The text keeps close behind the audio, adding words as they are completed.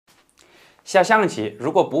下象棋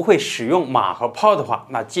如果不会使用马和炮的话，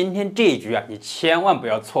那今天这一局啊，你千万不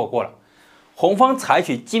要错过了。红方采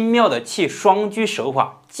取精妙的弃双车手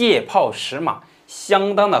法，借炮使马，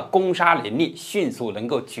相当的攻杀凌厉，迅速能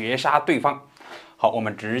够绝杀对方。好，我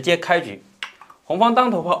们直接开局。红方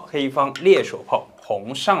当头炮，黑方猎手炮，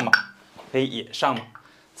红上马，黑也上马。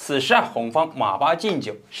此时啊，红方马八进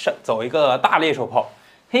九，走一个大猎手炮。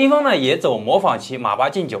黑方呢也走模仿棋，马八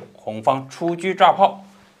进九，红方出车抓炮，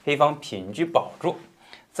黑方平车保住，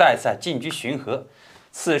再次进车巡河。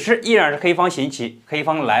此时依然是黑方行棋，黑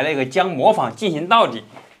方来了一个将模仿进行到底，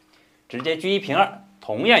直接车1平2，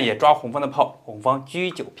同样也抓红方的炮，红方车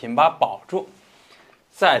9平8保住，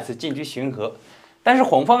再次进车巡河。但是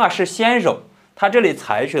红方啊是先手，他这里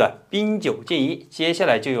采取了兵9进1，接下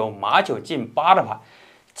来就有马9进8的话，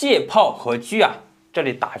借炮和车啊这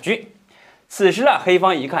里打车。此时啊，黑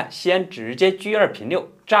方一看，先直接车2平6，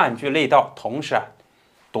占据内道，同时啊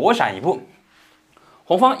躲闪一步。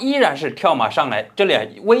红方依然是跳马上来，这里啊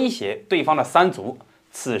威胁对方的3卒。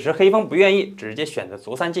此时黑方不愿意，直接选择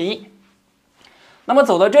卒3进1。那么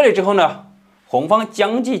走到这里之后呢，红方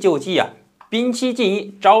将计就计啊，兵7进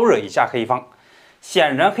1，招惹一下黑方。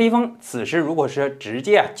显然黑方此时如果是直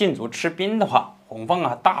接进卒吃兵的话，红方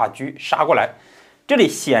啊大车杀过来。这里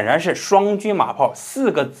显然是双车马炮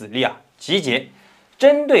4个子力啊集结，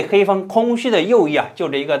针对黑方空虚的右翼啊，就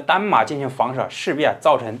这一个单马进行防守，势必啊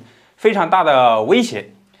造成非常大的威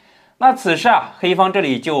胁。那此时啊，黑方这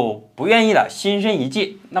里就不愿意了，心生一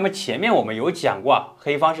计。那么前面我们有讲过啊，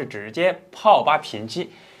黑方是直接炮8平7，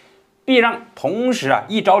避让，同时啊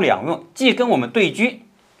一招两用，既跟我们对车，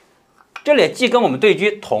这里既跟我们对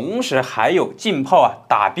车，同时还有进炮啊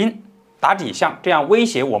打兵打底象，这样威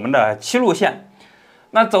胁我们的7路线。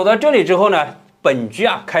那走到这里之后呢，本局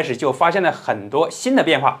啊开始就发现了很多新的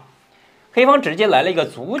变化。黑方直接来了一个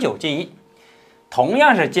卒9进1，同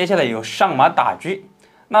样是接下来有上马打车。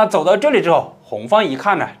那走到这里之后，红方一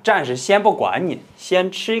看呢，暂时先不管你，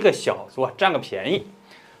先吃一个小卒，占个便宜。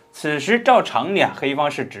此时照常理啊，黑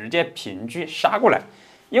方是直接平车杀过来，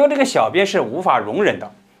因为这个小边是无法容忍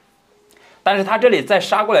的。但是他这里在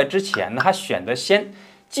杀过来之前呢，他选择先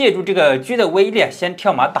借助这个车的威力，先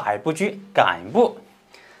跳马打一步车，赶一步，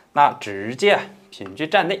那直接平车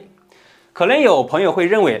站内。可能有朋友会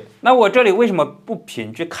认为，那我这里为什么不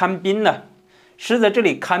平车看兵呢？实则这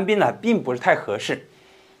里看兵呢，并不是太合适。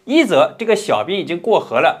一则这个小兵已经过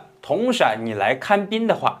河了，同时啊，你来看兵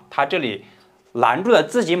的话，他这里拦住了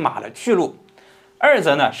自己马的去路。二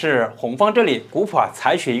则呢，是红方这里古朴啊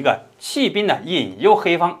采取一个弃兵呢，引诱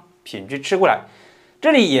黑方平车吃过来。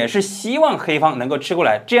这里也是希望黑方能够吃过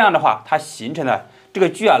来，这样的话，它形成了这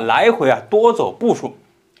个车啊来回啊多走步数。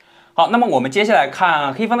好，那么我们接下来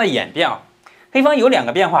看黑方的演变啊。黑方有2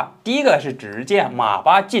个变化，第一个是直接马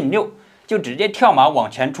8进6，就直接跳马往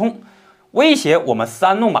前冲，威胁我们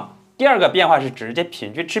3路马。第二个变化是直接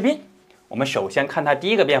平车吃兵。我们首先看它第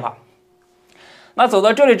一个变化。那走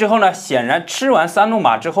到这里之后呢，显然吃完3路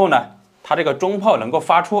马之后呢，它这个中炮能够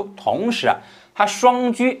发出，同时啊，它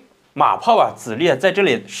双车马炮啊子力啊在这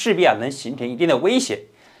里势必啊能形成一定的威胁。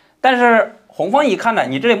但是红方一看呢，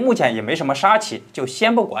你这里目前也没什么杀棋，就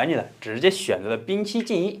先不管你了，直接选择了兵7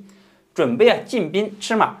进1，准备啊进兵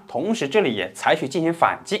吃马，同时这里也采取进行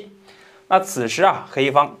反击。那此时啊，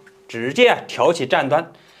黑方直接啊挑起战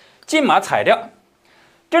端，进马踩掉。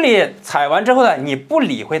这里踩完之后呢，你不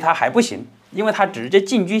理会它还不行，因为它直接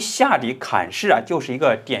进车下底砍士啊，就是一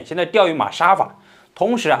个典型的钓鱼马杀法。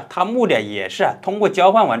同时啊，它目的也是通过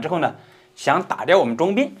交换完之后呢，想打掉我们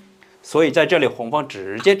中兵，所以在这里红方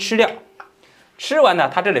直接吃掉。吃完呢，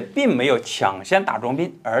他这里并没有抢先打中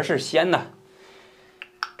兵，而是先呢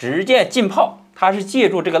直接进炮，他是借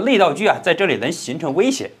助这个内道车啊，在这里能形成威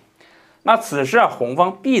胁。那此时啊，红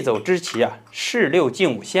方必走之棋啊，士6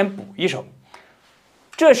进5，先补一手。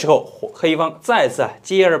这时候黑方再次啊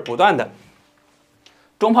接而不断的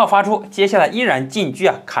中炮发出，接下来依然进车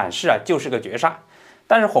啊砍士啊，就是个绝杀。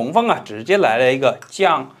但是红方啊直接来了一个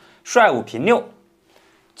将帅5平6，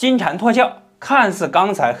金蝉脱壳。看似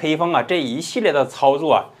刚才黑方啊这一系列的操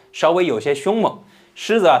作啊稍微有些凶猛，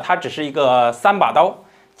实则它只是一个3把刀，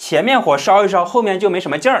前面火烧一烧，后面就没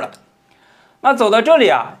什么劲儿了。那走到这里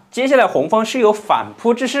啊，接下来红方是有反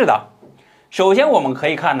扑之势的。首先我们可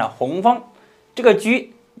以看到红方这个车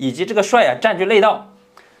以及这个帅啊占据内道，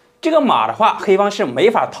这个马的话黑方是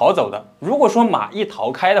没法逃走的。如果说马一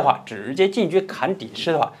逃开的话，直接进车砍底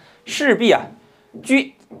士的话，势必啊车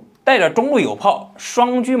带着中路有炮，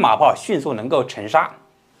双车马炮迅速能够沉杀。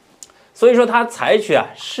所以说他采取啊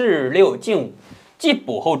士6进5，既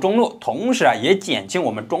补后中路，同时啊也减轻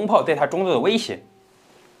我们中炮对他中路的威胁。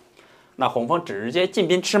那红方直接进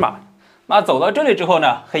兵吃马。那走到这里之后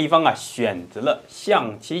呢，黑方啊选择了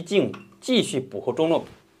象棋进五，继续补后中路。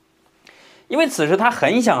因为此时他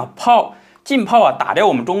很想进炮啊打掉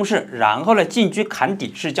我们中士，然后呢进车砍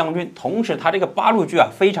底士将军，同时他这个八路车啊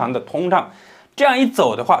非常的通畅，这样一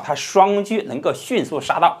走的话，他双车能够迅速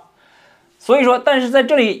杀到。所以说，但是在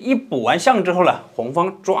这里一补完象之后呢，红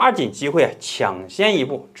方抓紧机会啊抢先一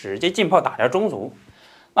步，直接进炮打掉中卒。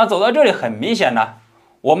那走到这里很明显呢，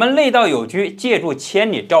我们内道有车，借助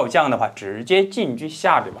千里照将的话，直接进车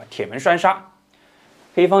下嘴把铁门栓杀。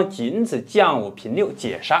黑方仅此将5平6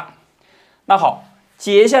解杀。那好，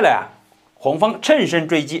接下来啊，红方趁胜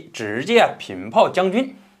追击，直接平炮将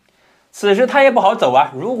军。此时他也不好走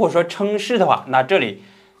啊，如果说称士的话，那这里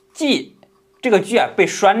既这个车啊被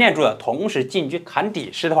拴链住了，同时进车砍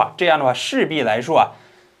底士的话，这样的话势必来说啊，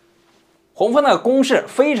红方的攻势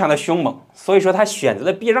非常的凶猛，所以说他选择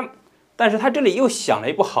了避让。但是他这里又想了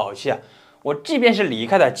一步好棋啊，我即便是离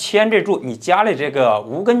开了牵制住，你加了这个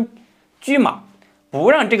无根车马，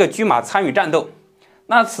不让这个车马参与战斗。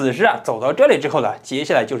那此时啊，走到这里之后呢，接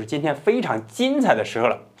下来就是今天非常精彩的时候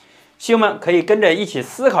了。兄们可以跟着一起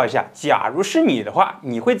思考一下，假如是你的话，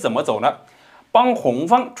你会怎么走呢？帮红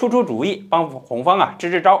方出主意，帮红方啊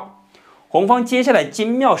支招。红方接下来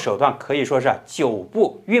精妙手段可以说是9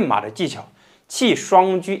步运马的技巧，弃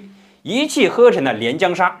双车，一气呵成的连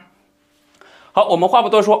将杀。好，我们话不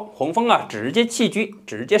多说，红方啊直接弃车，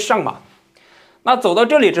直接上马。那走到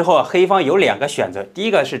这里之后啊，黑方有2个选择，第一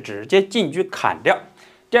个是直接进车砍掉，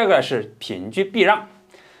第二个是平车避让。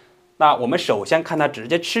那我们首先看他直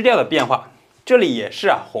接吃掉的变化，这里也是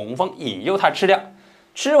啊，红方引诱他吃掉，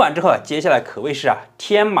吃完之后啊，接下来可谓是啊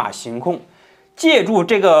天马行空，借助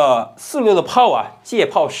这个4路的炮啊，借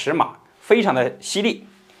炮使马，非常的犀利。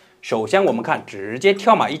首先我们看直接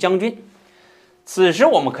跳马一将军。此时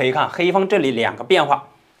我们可以看黑方这里2个变化，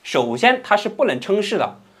首先他是不能称士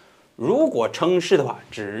的，如果称士的话，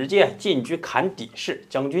直接进车砍底士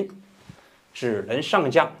将军，只能上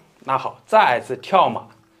将。那好，再次跳马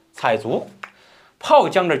踩卒，炮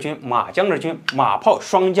将着军，马将着军，马炮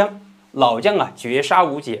双将，老将啊绝杀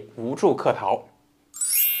无解，无处可逃。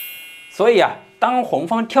所以啊，当红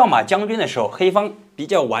方跳马将军的时候，黑方比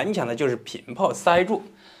较顽强的就是平炮塞住。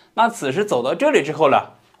那此时走到这里之后呢，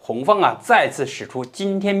红方啊再次使出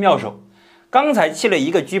惊天妙手，刚才弃了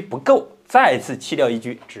一个车不够，再次弃掉一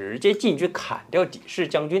车，直接进车砍掉底士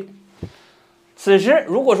将军。此时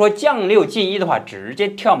如果说将6进1的话，直接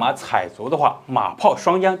跳马踩卒的话，马炮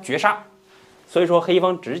双将绝杀。所以说黑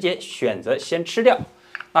方直接选择先吃掉。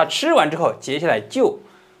那吃完之后，接下来就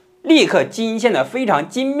立刻惊现的非常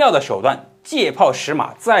精妙的手段，借炮使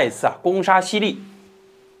马，再次啊攻杀犀利，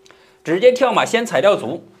直接跳马先踩掉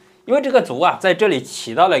卒。因为这个卒啊在这里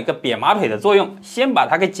起到了一个扁马腿的作用，先把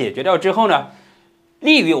它给解决掉之后呢，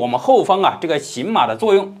利于我们后方啊这个行马的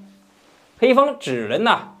作用。黑方只能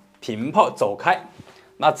呢平炮走开。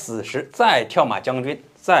那此时再跳马将军，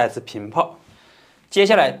再次平炮，接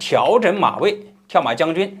下来调整马位，跳马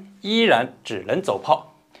将军依然只能走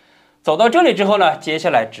炮。走到这里之后呢，接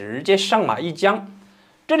下来直接上马一将，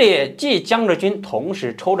这里既将着军，同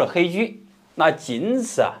时抽着黑车，那仅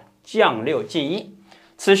此啊将6进1。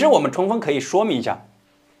此时我们充分可以说明一下，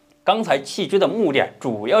刚才弃车的目的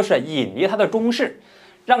主要是引离他的中士，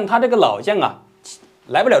让他这个老将啊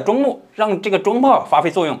来不了中路，让这个中炮发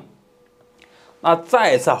挥作用。那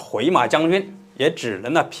再次回马将军也只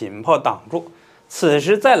能呢平炮挡住。此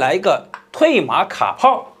时再来一个退马卡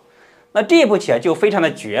炮，那这步棋就非常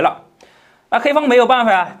的绝了。那黑方没有办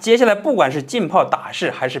法啊，接下来不管是进炮打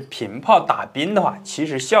士还是平炮打兵的话，其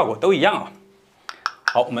实效果都一样啊。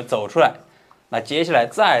好，我们走出来。那接下来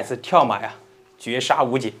再次跳马呀，绝杀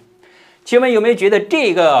无解。亲们有没有觉得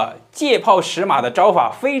这个借炮使马的招法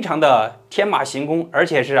非常的天马行空，而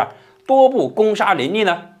且是多步攻杀凌厉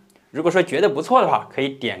呢？如果说觉得不错的话，可以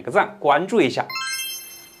点个赞，关注一下。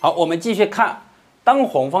好，我们继续看，当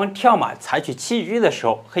红方跳马采取弃车的时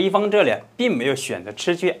候，黑方这里并没有选择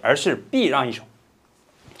吃车，而是避让一手。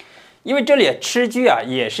因为这里吃车啊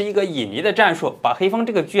也是一个引离的战术，把黑方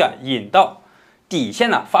这个车啊引到底线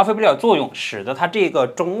呢发挥不了作用，使得他这个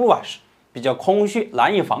中路啊比较空虚，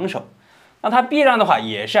难以防守。那他避让的话，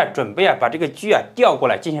也是准备把这个车啊调过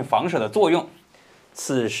来进行防守的作用。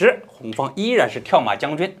此时红方依然是跳马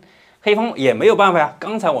将军，黑方也没有办法呀。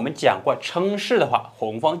刚才我们讲过，称士的话，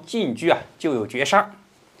红方进车啊就有绝杀，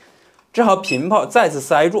只好平炮再次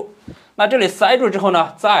塞住。那这里塞住之后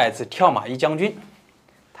呢，再次跳马一将军，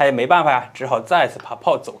他也没办法呀，只好再次把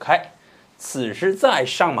炮走开。此时再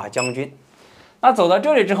上马将军。那走到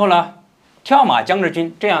这里之后呢，跳马将着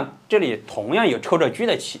军，这样这里同样有抽着车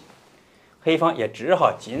的棋，黑方也只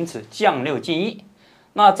好仅此将6进1。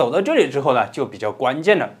那走到这里之后呢，就比较关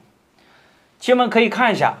键了。棋友们可以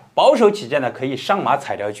看一下，保守起见呢，可以上马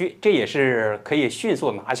踩掉车，这也是可以迅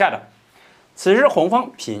速拿下的。此时红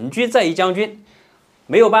方平车在一将军，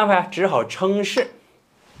没有办法呀，只好称势。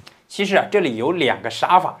其实啊，这里有2个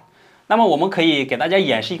杀法，那么我们可以给大家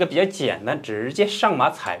演示一个比较简单，直接上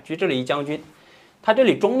马踩车。这里一将军，他这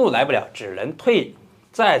里中路来不了，只能退，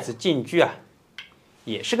再次进车啊，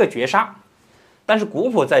也是个绝杀。但是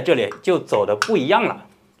古朴在这里就走的不一样了。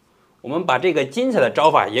我们把这个精彩的招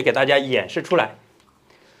法也给大家演示出来。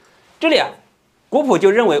这里啊，古朴就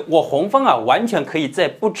认为我红方啊，完全可以在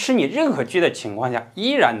不吃你任何车的情况下，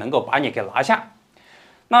依然能够把你给拿下。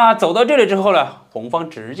那走到这里之后呢，红方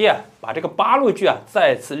直接把这个8路车啊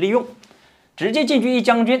再次利用，直接进车一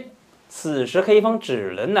将军。此时黑方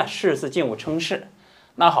只能呢士4进5称势。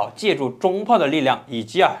那好，借助中炮的力量以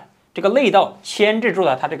及啊这个内道牵制住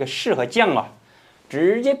了他这个士和将啊，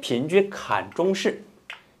直接平车砍中士。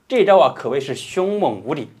这招啊可谓是凶猛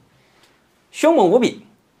无敌，凶猛无比，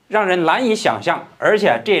让人难以想象。而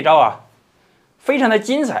且这招啊非常的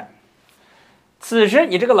精彩。此时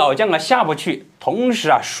你这个老将啊下不去，同时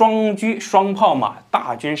啊双车双炮马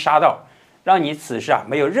大军杀到，让你此时啊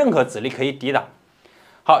没有任何子力可以抵挡。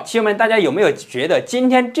好，棋友们，大家有没有觉得今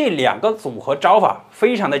天这2个组合招法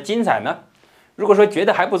非常的精彩呢？如果说觉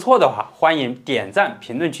得还不错的话，欢迎点赞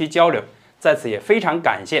评论区交流，在此也非常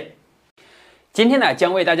感谢。今天呢，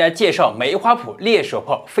将为大家介绍梅花谱猎手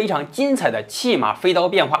炮非常精彩的弃马飞刀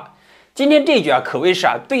变化。今天这局啊，可谓是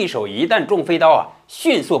啊，对手一旦中飞刀啊，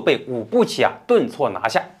迅速被5步棋啊顿挫拿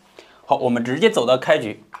下。好，我们直接走到开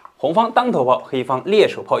局，红方当头炮，黑方猎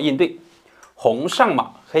手炮应对，红上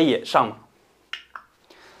马，黑也上马。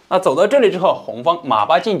那走到这里之后，红方马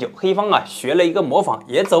8进9，黑方啊学了一个模仿，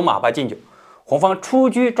也走马8进9，红方出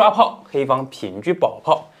车抓炮，黑方平车保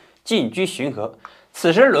炮，进车巡河。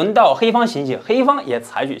此时轮到黑方行棋，黑方也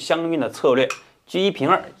采取相应的策略，车1平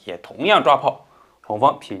2，也同样抓炮，红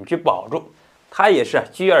方平车保住，他也是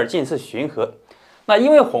车2进4巡河。那因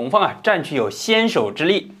为红方啊占据有先手之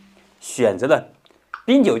力，选择了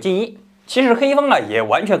兵9进1，其实黑方啊也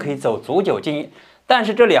完全可以走卒9进1，但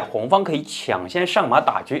是这里啊红方可以抢先上马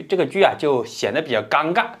打车，这个车啊就显得比较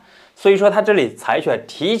尴尬，所以说他这里采取了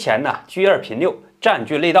提前呢车2平6，占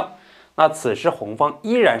据内道。那此时红方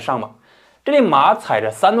依然上马。这里马踩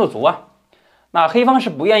着3路卒啊，那黑方是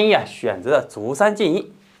不愿意啊，选择了卒3进1，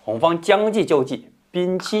红方将计就计，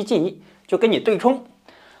兵7进1，就跟你对冲。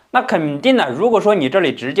那肯定呢，如果说你这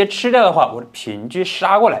里直接吃掉的话，我平车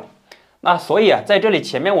杀过来。那所以啊，在这里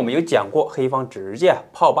前面我们有讲过，黑方直接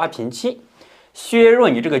炮8平7，削弱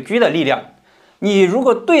你这个车的力量。你如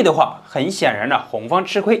果对的话，很显然呢，红方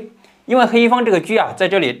吃亏，因为黑方这个车啊，在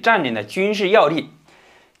这里占领了军事要地，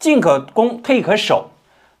进可攻，退可守。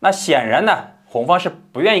那显然呢，红方是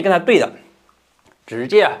不愿意跟他对的，直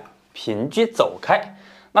接啊平车走开。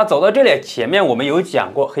那走到这里，前面我们有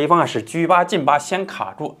讲过，黑方啊是车8进8先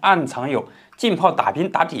卡住，暗藏有进炮打兵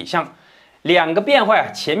打底象，2个变化啊，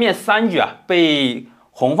前面3局啊被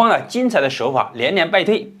红方的精彩的手法连连败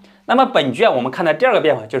退。那么本局啊，我们看到第2个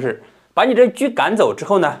变化就是把你这车赶走之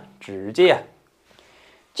后呢，直接啊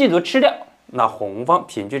进卒吃掉，那红方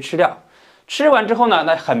平车吃掉。吃完之后呢，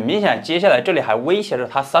那很明显，接下来这里还威胁着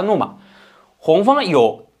他3路马。红方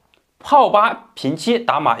有炮8平7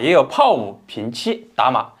打马，也有炮5平7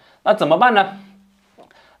打马，那怎么办呢？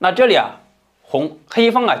那这里啊，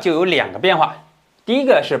黑方啊就有2个变化。第一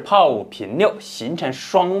个是炮5平6，形成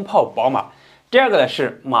双炮保马；第二个呢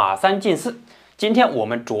是马3进4。今天我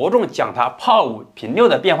们着重讲它炮5平6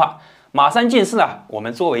的变化，马3进4呢，我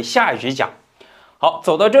们作为下一局讲。好，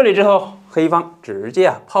走到这里之后，黑方直接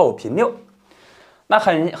啊炮5平6。那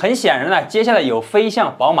很显然呢，接下来有飞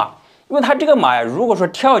象保马，因为他这个马呀，如果说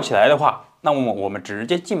跳起来的话，那么我们直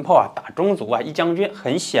接进炮啊打中卒啊一将军，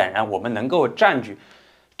很显然我们能够占据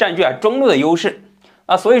啊中路的优势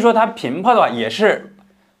啊，所以说他平炮的话也是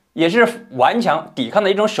顽强抵抗的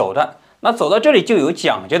一种手段。那走到这里就有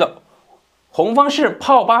讲究的，红方是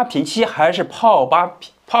炮8平7还是炮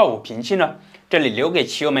5平7呢？这里留给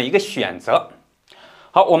棋友们一个选择。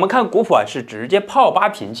好，我们看古朴啊是直接炮8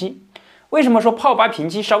平7。为什么说炮8平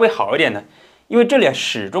7稍微好一点呢？因为这里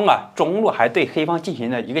始终啊中路还对黑方进行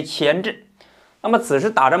了一个牵制。那么此时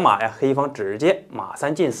打着马呀，黑方直接马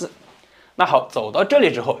3进4。那好，走到这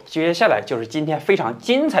里之后，接下来就是今天非常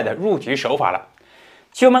精彩的入局手法了。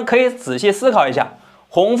棋友们可以仔细思考一下，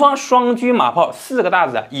红方双车马炮4个大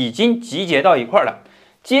子已经集结到一块了，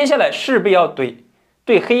接下来势必要对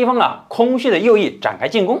黑方啊空虚的右翼展开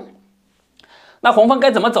进攻。那红方该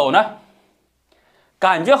怎么走呢？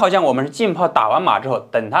感觉好像我们是进炮打完马之后，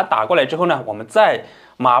等他打过来之后呢，我们再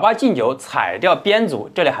马8进9踩掉边卒，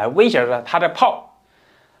这里还威胁着他的炮。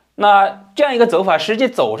那这样一个走法，实际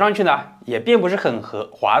走上去呢，也并不是很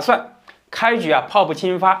划算。开局啊，炮不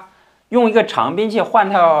侵发，用一个长兵器换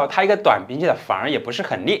掉他一个短兵器的，反而也不是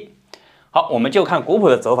很利。好，我们就看古朴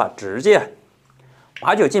的走法，直接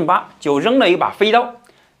马9进8，就扔了一把飞刀，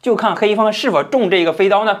就看黑方是否中这一个飞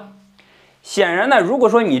刀呢？显然呢，如果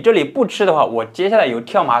说你这里不吃的话，我接下来有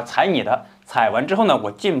跳马踩你的，踩完之后呢，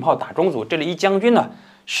我进炮打中卒，这里一将军呢，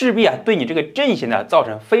势必啊对你这个阵型呢造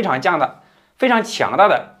成非常强大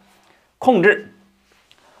的控制。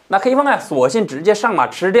那黑方啊，索性直接上马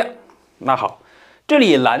吃掉。那好，这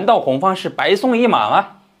里难道红方是白送一马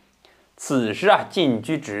吗？此时啊，进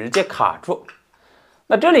车直接卡住。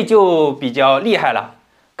那这里就比较厉害了。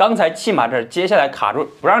刚才弃马这儿，接下来卡住，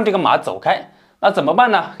不让这个马走开。那怎么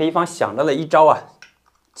办呢？黑方想到了一招啊，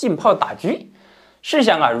进炮打车。试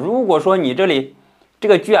想啊，如果说你这里这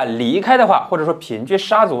个车啊离开的话，或者说平车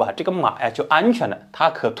杀卒啊，这个马呀就安全了，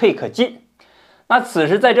它可退可进。那此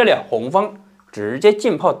时在这里，红方直接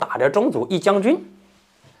进炮打掉中卒一将军。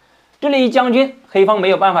这里一将军，黑方没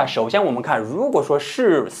有办法。首先我们看，如果说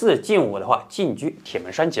士4进5的话，进车铁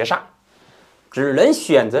门栓截杀，只能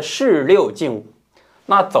选择士6进5。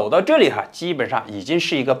那走到这里哈，基本上已经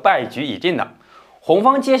是一个败局已定了。红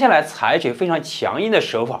方接下来采取非常强硬的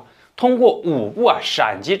手法，通过5步啊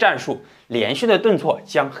闪击战术，连续的顿挫，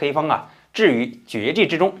将黑方啊置于绝地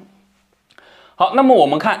之中。好，那么我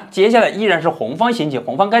们看接下来依然是红方行棋，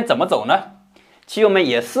红方该怎么走呢？棋友们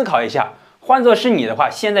也思考一下，换作是你的话，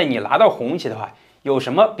现在你拿到红棋的话，有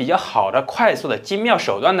什么比较好的、快速的精妙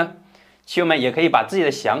手段呢？棋友们也可以把自己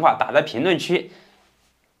的想法打在评论区。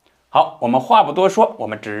好，我们话不多说，我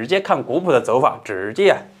们直接看古朴的走法，直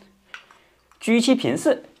接车7平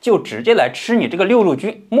4，就直接来吃你这个6路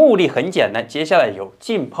车，目的很简单，接下来有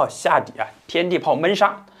进炮下底啊，天地炮闷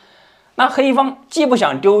杀。那黑方既不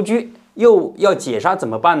想丢车，又要解杀怎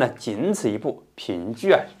么办呢？仅此一步，平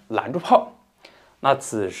车啊拦住炮。那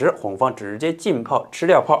此时红方直接进炮吃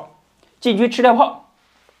掉炮，进车吃掉炮，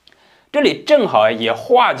这里正好也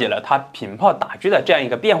化解了他平炮打车的这样一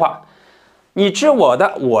个变化。你吃我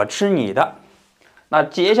的，我吃你的。那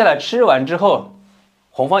接下来吃完之后，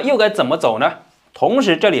红方又该怎么走呢？同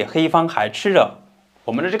时这里黑方还吃着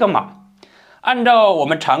我们的这个马。按照我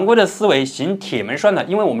们常规的思维行铁门栓的，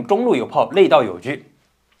因为我们中路有炮，内道有车，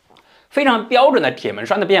非常标准的铁门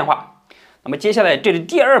栓的变化。那么接下来这里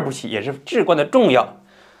第2步棋也是至关的重要，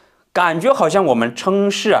感觉好像我们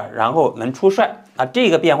称势啊，然后能出帅，那这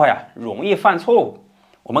个变化呀容易犯错误。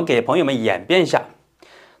我们给朋友们演变一下，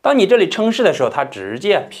当你这里称势的时候，他直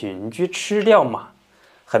接平车吃掉马，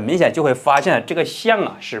很明显就会发现这个象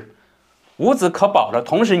啊是无子可保的，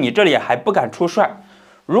同时你这里还不敢出帅。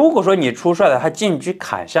如果说你出帅了，他进车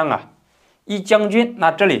砍象啊，一将军，那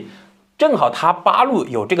这里正好他8路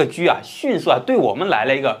有这个车啊，迅速啊对我们来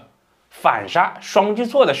了一个反杀双车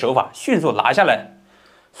错的手法，迅速拿下来。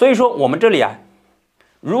所以说我们这里啊，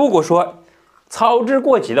如果说操之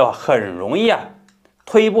过急的话，很容易啊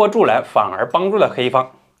推波助澜，反而帮助了黑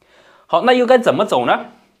方。好，那又该怎么走呢？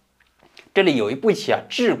这里有一步棋啊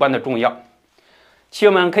至关的重要，棋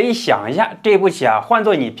友们可以想一下，这步棋啊换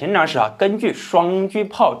做你平常时啊，根据双车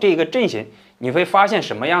炮这个阵型，你会发现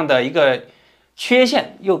什么样的一个缺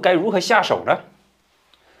陷，又该如何下手呢？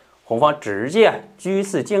红方直接车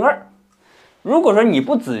4进2。如果说你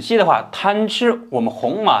不仔细的话，贪吃我们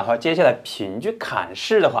红马的话，接下来平车砍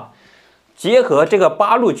士的话，结合这个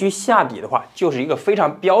8路车下底的话，就是一个非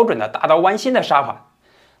常标准的大刀剜心的杀法。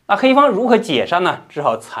那黑方如何解杀呢？只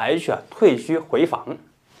好采取退车回防。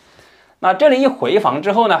那这里一回防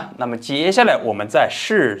之后呢，那么接下来我们再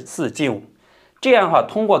士4进5，这样的话，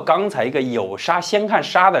通过刚才一个有杀先看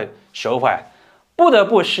杀的手法呀，不得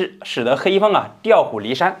不使得黑方啊调虎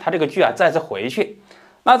离山，他这个车啊再次回去。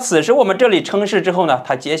那此时我们这里称势之后呢，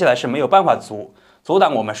他接下来是没有办法阻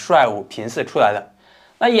挡我们帅5平4出来的。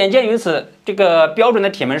那眼见于此，这个标准的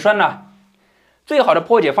铁门栓呢，最好的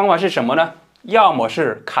破解方法是什么呢？要么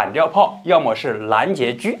是砍掉炮，要么是拦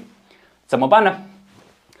截车。怎么办呢？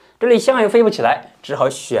这里象又飞不起来，只好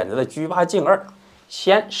选择了车8进2，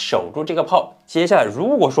先守住这个炮。接下来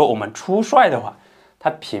如果说我们出帅的话，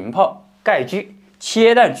他平炮盖车，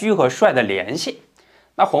切断车和帅的联系。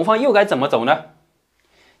那红方又该怎么走呢？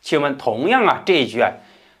棋友们，同样啊，这一局啊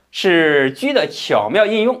是车的巧妙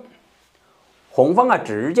应用。红方啊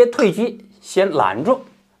直接退车，先拦住。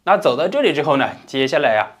那走到这里之后呢，接下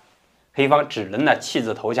来啊，黑方只能呢弃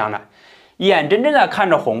子投降了，眼睁睁的看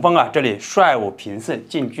着红方啊这里帅5平4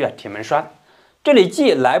进车啊铁门栓，这里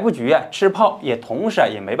既来不及啊吃炮，也同时啊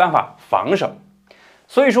也没办法防守。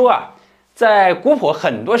所以说啊，在古朴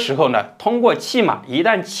很多时候呢，通过弃马，一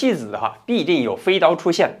旦弃子的话，必定有飞刀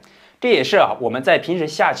出现。这也是啊我们在平时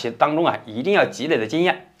下棋当中啊一定要积累的经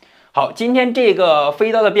验。好，今天这个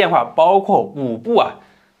飞刀的变化包括5步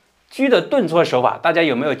车的顿挫手法，大家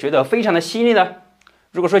有没有觉得非常的犀利呢？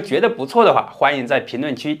如果说觉得不错的话，欢迎在评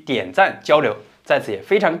论区点赞交流。在此也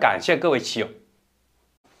非常感谢各位棋友。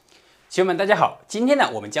棋友们，大家好，今天呢，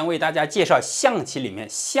我们将为大家介绍象棋里面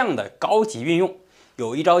象的高级运用，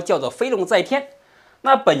有一招叫做飞龙在天。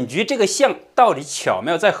那本局这个象到底巧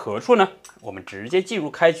妙在何处呢？我们直接进入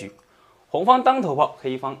开局，红方当头炮，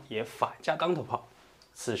黑方也反下当头炮。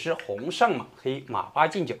此时红上马，黑马8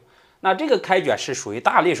进9。那这个开局是属于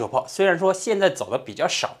大猎手炮，虽然说现在走的比较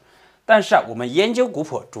少，但是我们研究古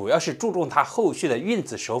谱主要是注重它后续的运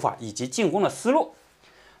子手法以及进攻的思路。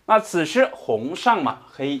那此时红上马，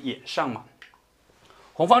黑也上马，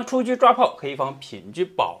红方出车抓炮，黑方品车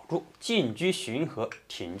保住，进车巡河，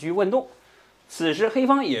挺车问动。此时黑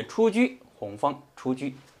方也出车，红方出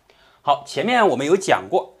车。好，前面我们有讲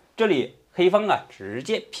过，这里黑方直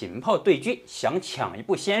接平炮对车，想抢一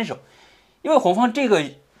步先手，因为红方这个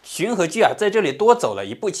巡河车在这里多走了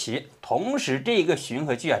一步棋，同时这个巡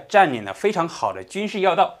河车占领了非常好的军事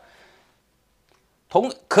要道，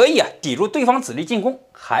可以抵住对方子力进攻，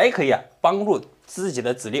还可以帮助自己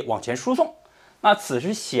的子力往前输送。那此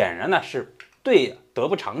时显然呢是对得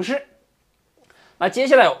不偿失。那接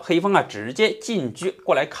下来黑方直接进车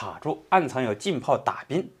过来卡住，暗藏有进炮打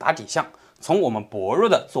兵打底象，从我们薄弱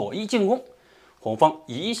的左翼进攻。红方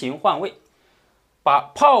移形换位，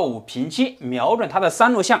把炮5平7瞄准他的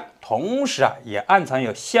3路象，同时也暗藏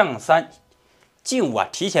有象3进5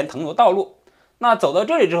提前腾出道路。那走到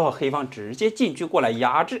这里之后，黑方直接进车过来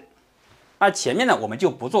压制。那前面呢我们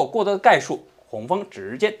就不做过多的概述，红方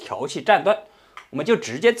直接调气战端，我们就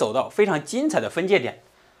直接走到非常精彩的分界点。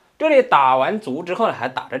这里打完卒之后呢，还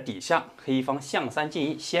打着底象，黑方象3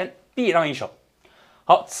进1，先避让一手。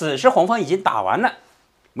好，此时红方已经打完了，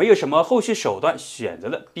没有什么后续手段，选择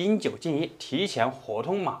了兵9进1，提前活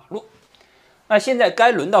通马路。那现在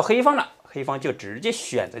该轮到黑方了，黑方就直接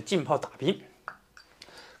选择进炮打兵。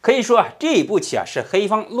可以说这一步棋是黑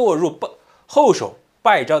方落入后手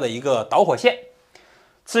败招的一个导火线。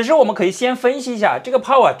此时我们可以先分析一下这个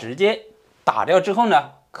炮直接打掉之后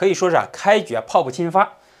呢，可以说是开局炮不侵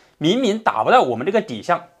发，明明打不到我们这个底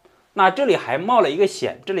象，那这里还冒了一个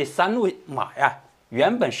险，这里3路马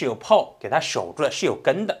原本是有炮给它守住了，是有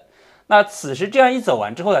根的。那此时这样一走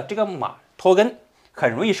完之后呢，这个马脱根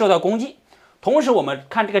很容易受到攻击。同时我们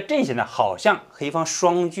看这个阵型呢，好像黑方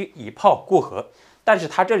双车一炮固河，但是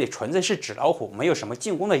它这里纯粹是纸老虎，没有什么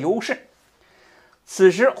进攻的优势。此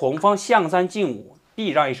时红方象3进5，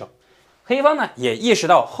避让一手，黑方呢也意识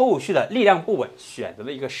到后续的力量不稳，选择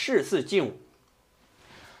了一个士4进5。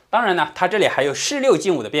当然呢，它这里还有士6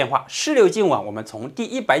进5的变化。士6进5我们从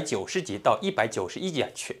第190集到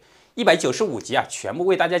191集195集全部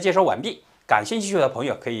为大家介绍完毕。感兴趣的朋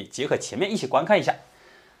友可以结合前面一起观看一下。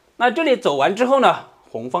那这里走完之后呢，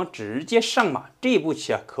红方直接上马，这一步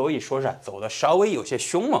棋可以说是走的稍微有些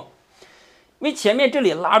凶猛。因为前面这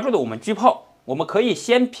里拉住的我们车炮，我们可以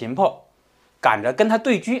先平炮，赶着跟他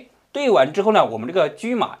对车，对完之后呢，我们这个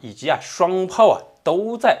车马以及双炮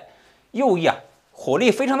都在右翼火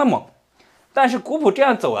力非常的猛。但是古朴这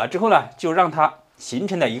样走了之后呢，就让它形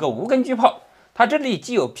成了一个无根车炮。它这里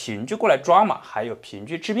既有平车过来抓马，还有平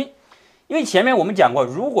车吃兵。因为前面我们讲过，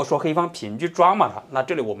如果说黑方平车抓马的话，那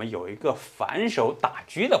这里我们有一个反手打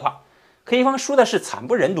车的话，黑方输的是惨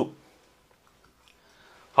不忍睹。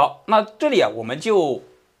好，那这里我们就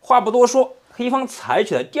话不多说，黑方采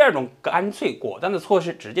取了第2种干脆果断的措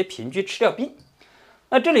施，直接平车吃掉兵。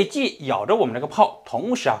那这里既咬着我们这个炮，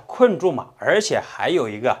同时困住马，而且还有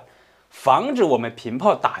一个防止我们平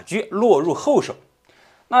炮打车落入后手。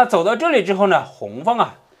那走到这里之后呢，红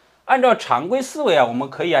方按照常规思维我们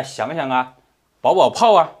可以想想保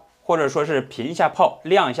炮或者说是平一下炮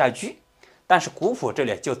亮一下车。但是古朴这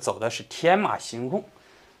里就走的是天马行空，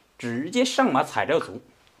直接上马踩着卒。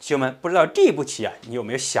棋友们，不知道这一步棋你有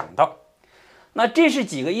没有想到？那这是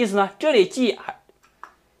几个意思呢？这里既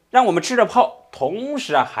让我们吃着炮，同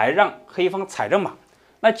时还让黑方踩着马。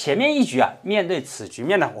那前面一局面对此局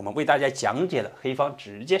面呢，我们为大家讲解了黑方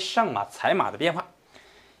直接上马踩马的变化。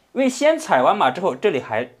因为先踩完马之后，这里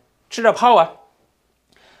还吃着炮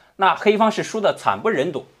那黑方是输的惨不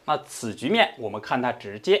忍睹。那此局面我们看他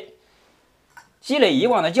直接积累以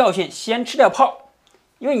往的教训，先吃掉炮。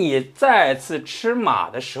因为你再次吃马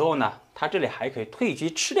的时候呢，他这里还可以退车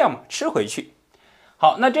吃掉马，吃回去。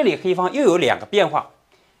好，那这里黑方又有2个变化，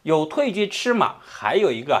有退车吃马，还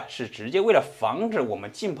有一个是直接为了防止我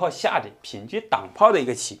们进炮下底平车挡炮的一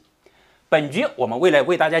个棋。本局我们为了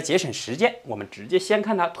为大家节省时间，我们直接先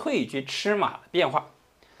看他退车吃马的变化。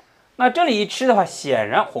那这里一吃的话，显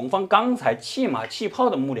然红方刚才弃马弃炮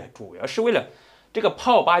的目的主要是为了这个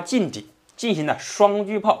炮八进底，进行了双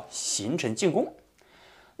车炮形成进攻。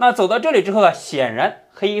那走到这里之后呢，显然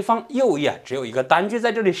黑方右翼只有一个单车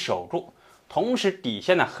在这里守住，同时底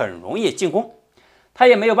线呢很容易进攻，他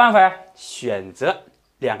也没有办法选择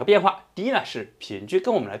两个变化。第一呢是平车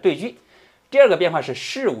跟我们来对车，第二个变化是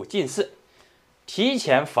士五进四，提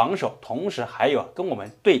前防守，同时还有跟我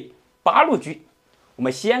们对八路车。我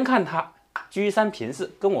们先看他车三平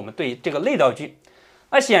四跟我们对这个内道车。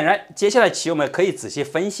那显然接下来棋我们可以仔细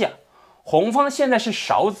分析红方现在是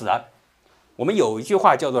少子我们有一句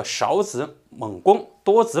话叫做少子猛攻，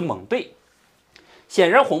多子猛对。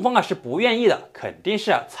显然红方是不愿意的，肯定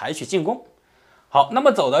是采取进攻。好，那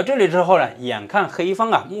么走到这里之后呢，眼看黑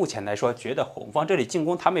方目前来说觉得红方这里进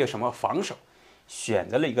攻他没有什么防守，选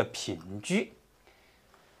择了一个平车。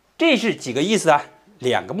这是几个意思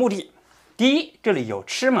两个目的。第一，这里有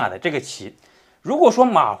吃马的这个棋，如果说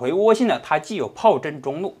马回窝心呢，它既有炮争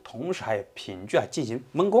中路，同时还有平车进行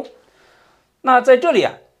闷攻。那在这里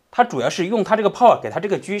它主要是用它这个炮给它这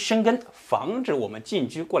个车生根，防止我们进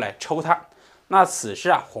车过来抽它。那此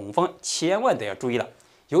时红方千万得要注意了，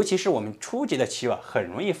尤其是我们初级的棋友很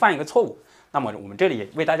容易犯一个错误。那么我们这里也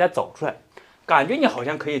为大家走出来，感觉你好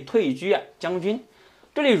像可以退车将军。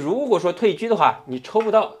这里如果说退车的话，你抽不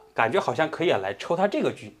到，感觉好像可以来抽它这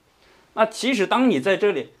个车。那其实当你在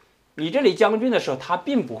这里，你这里将军的时候，他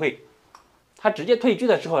并不会，他直接退车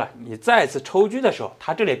的时候你再次抽车的时候，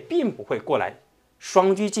他这里并不会过来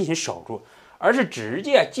双车进行守住，而是直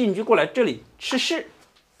接进车过来这里吃士。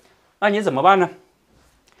那你怎么办呢？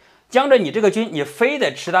将着你这个军，你非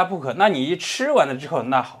得吃它不可。那你一吃完了之后，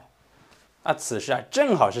那好，那此时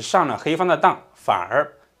正好是上了黑方的当，反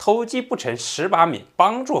而偷鸡不成蚀把米，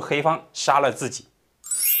帮助黑方杀了自己。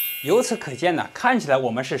由此可见呢，看起来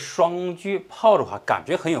我们是双车炮的话，感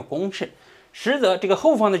觉很有攻势，实则这个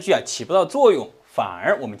后方的车起不到作用，反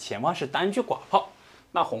而我们前方是单车寡炮。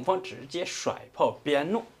那红方直接甩炮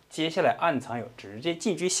边路，接下来暗藏有直接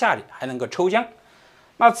进车下里，还能够抽将。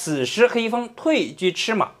那此时黑方退车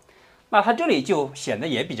吃马，那他这里就显得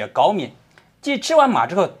也比较高明，既吃完马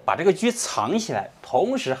之后把这个车藏起来，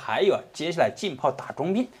同时还有接下来进炮打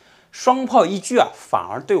中兵，双炮一车反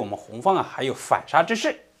而对我们红方还有反杀之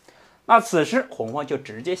势。那此时红方就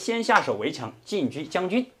直接先下手为强，进车将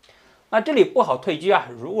军。那这里不好退车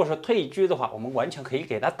如果说退车的话，我们完全可以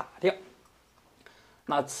给他打掉。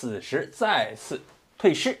那此时再次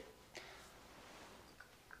退士，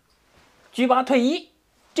车八退一，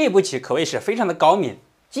这步棋可谓是非常的高明，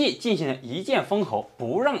既进行了一剑封喉，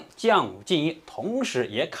不让将五进一，同时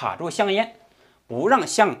也卡住象烟，不让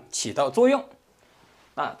象起到作用。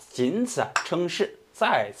那仅此称是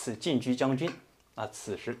再次进车将军。那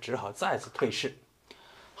此时只好再次退士。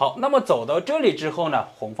好，那么走到这里之后呢，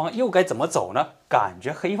红方又该怎么走呢？感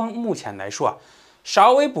觉黑方目前来说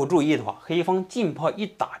稍微不注意的话，黑方进炮一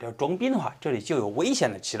打掉中兵的话，这里就有危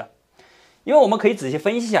险的棋了。因为我们可以仔细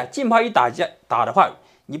分析一下，进炮一打的话，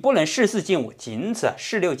你不能士四进五，仅此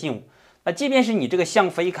士六进五。那即便是你这个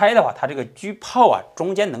象飞开的话，它这个车炮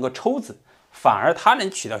中间能够抽子，反而它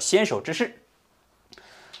能取到先手之势。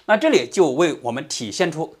那这里就为我们体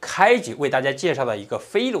现出开局为大家介绍的一个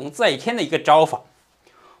飞龙在天的一个招法。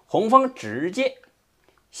红方直接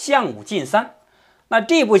象五进三，那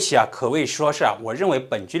这步棋可谓说是我认为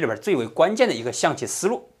本局里边最为关键的一个象棋思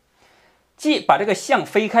路，既把这个象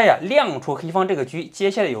飞开亮出黑方这个车，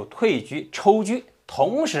接下来有退车抽车，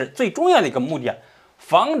同时最重要的一个目的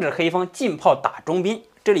防止黑方进炮打中兵，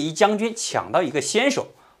这里一将军抢到一个先手，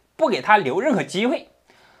不给他留任何机会。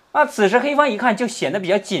那此时黑方一看就显得比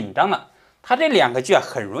较紧张了，他这两个车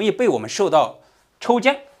很容易被我们受到抽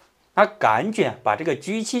将，他赶紧把这个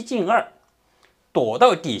车七进二躲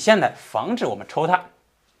到底线来，防止我们抽他。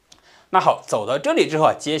那好，走到这里之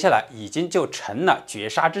后接下来已经就成了绝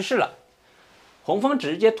杀之势了。红方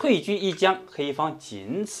直接退车一将，黑方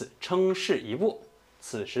仅此称士一步，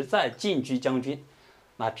此时再进车将军，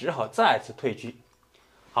那只好再次退车。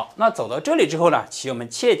好，那走到这里之后呢，棋友们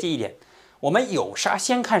切记一点，我们有杀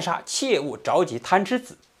先看杀，切勿着急贪吃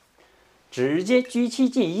子，直接车七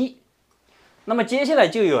进一。那么接下来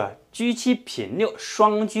就有车七平六，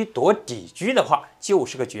双车夺底车的话，就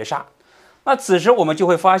是个绝杀。那此时我们就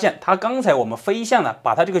会发现，他刚才我们飞象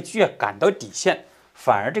把他这个车赶到底线，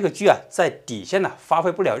反而这个车在底线发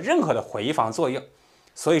挥不了任何的回防作用。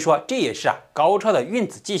所以说这也是高超的运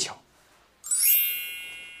子技巧。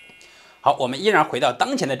好，我们依然回到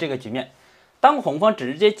当前的这个局面。当红方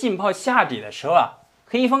直接进炮下底的时候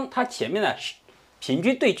黑方他前面是平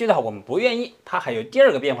车对车的话，我们不愿意，他还有第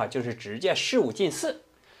二个变化，就是直接士五进四，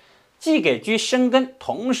既给车生根，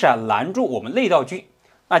同时拦住我们内道车。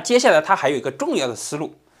那接下来他还有一个重要的思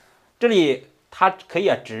路，这里它可以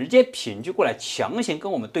直接平车过来，强行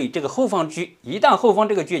跟我们对这个后方车。一旦后方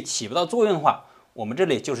这个车起不到作用的话，我们这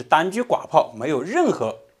里就是单车寡炮，没有任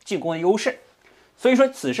何进攻的优势。所以说，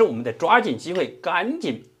此时我们得抓紧机会，赶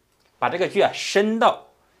紧把这个车伸到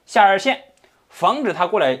下二线，防止它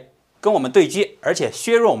过来跟我们对车，而且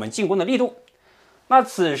削弱我们进攻的力度。那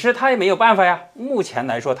此时他也没有办法呀。目前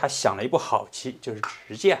来说，他想了一步好棋，就是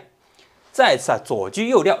直接再次左车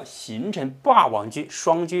右料，形成霸王车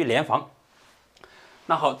双车联防。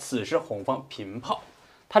那好，此时红方平炮，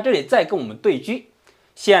他这里再跟我们对车，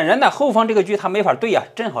显然呢后方这个车他没法对呀，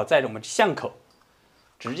正好在我们巷口，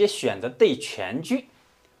直接选择对全车，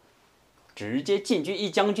直接进车一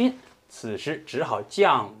将军，此时只好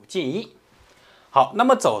将5进1。好，那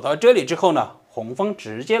么走到这里之后呢，红方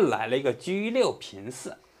直接来了一个车6平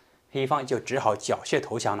4，黑方就只好缴械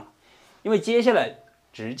投降了，因为接下来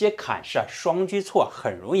直接砍士双车错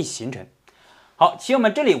很容易形成。好，棋友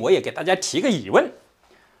们，这里我也给大家提个疑问，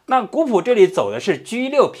那古朴这里走的是车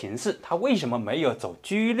6平4，他为什么没有走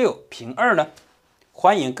车6平2呢？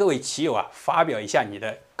欢迎各位棋友发表一下你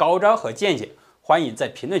的高招和见解，欢迎在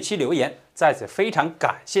评论区留言。在此非常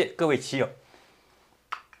感谢各位棋友。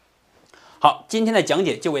好，今天的讲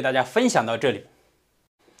解就为大家分享到这里。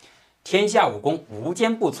天下武功无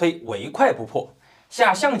坚不摧，唯快不破，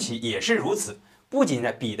下象棋也是如此，不仅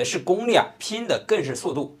比的是功力拼的更是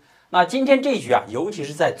速度。那今天这一局尤其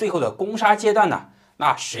是在最后的攻杀阶段呢，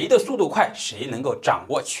那谁的速度快，谁能够掌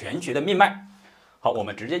握全局的命脉。好，我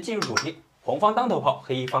们直接进入主题。红方当头炮，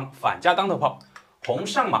黑方反家当头炮，红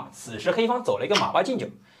上马，此时黑方走了一个马8进9。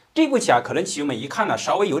这步棋可能棋友们一看呢，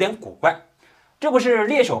稍微有点古怪，这不是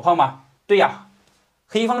猎手炮吗？对呀，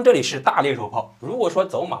黑方这里是大猎手炮，如果说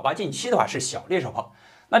走马8进7的话是小猎手炮。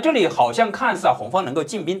那这里好像看似红方能够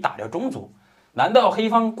进兵打掉中卒，难道黑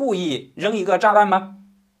方故意扔一个炸弹吗？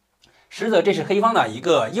实则这是黑方的一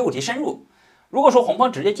个诱敌深入。如果说红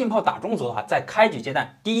方直接进炮打中卒的话，在开局阶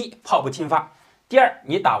段，第一炮不侵发，第二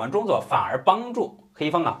你打完中卒反而帮助黑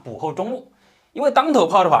方补后中路。因为当头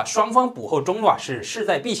炮的话，双方补后中路是势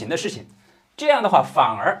在必行的事情。这样的话，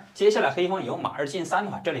反而接下来黑方有马2进3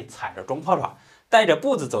的话，这里踩着中炮的话，带着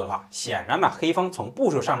步子走的话，显然黑方从步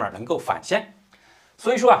数上面能够反先。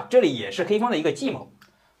所以说这里也是黑方的一个计谋。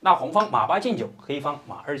那红方马8进9，黑方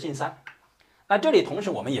马2进3。那这里同时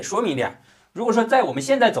我们也说明了，如果说在我们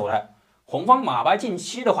现在走的红方马8进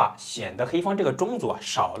7的话，显得黑方这个中卒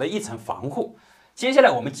少了一层防护。接下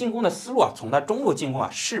来我们进攻的思路从他中路进攻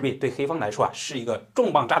势必对黑方来说是一个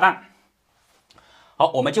重磅炸弹。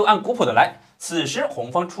好，我们就按古朴的来。此时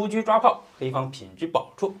红方出车抓炮，黑方平车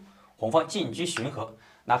保住，红方进车巡河，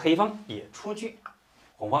那黑方也出车，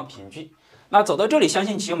红方平车。那走到这里，相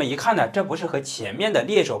信棋友们一看呢，这不是和前面的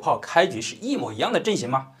猎手炮开局是一模一样的阵型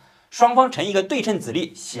吗？双方成一个对称子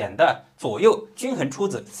力，显得左右均衡出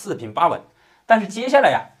子，4平8稳。但是接下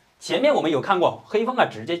来前面我们有看过，黑方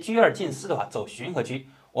直接车2进4的话走巡河车，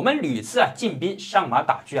我们屡次进兵上马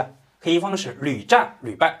打车黑方是屡战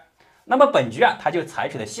屡败。那么本局他就采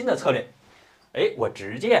取了新的策略，我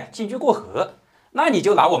直接进车过河，那你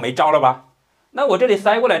就拿我没招了吧？那我这里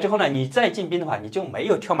塞过来之后呢，你再进兵的话，你就没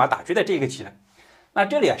有跳马打车的这个棋了。那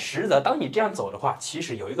这里实则当你这样走的话，其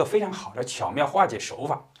实有一个非常好的巧妙化解手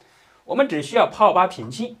法，我们只需要炮8平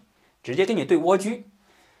7，直接跟你对窝车。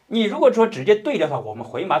你如果说直接对的话，我们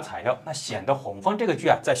回马踩掉，那显得红方这个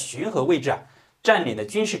车在巡河位置占领的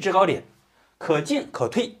军事制高点，可进可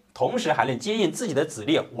退，同时还能接应自己的子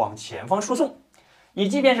力往前方输送。你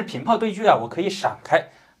即便是平炮对车我可以闪开，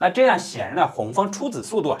那这样显然红方出子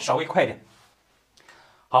速度稍微快一点。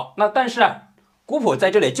好，那但是古朴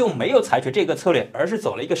在这里就没有采取这个策略，而是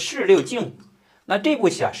走了一个士6进5。那这步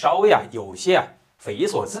棋稍微有些匪夷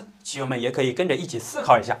所思，棋友们也可以跟着一起思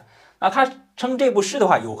考一下。那他称这步士的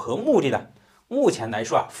话有何目的呢？目前来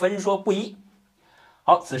说分说不一。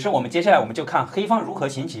好，此时我们接下来我们就看黑方如何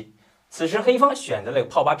行棋。此时黑方选择了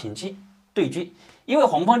炮8平7对车，因为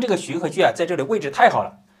红方这个巡河车在这里位置太好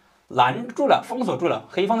了，拦住了封锁住了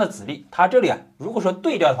黑方的子力。他这里如果说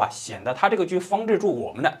对掉的话，显得他这个车封制住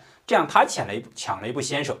我们的，这样他抢了一步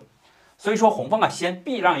先手。所以说红方先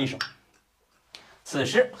避让一手。此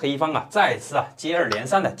时黑方再次接二连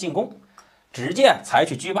三的进攻，直接采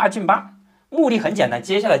取车8进8，目的很简单，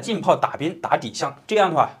接下来进炮打兵打底象，这样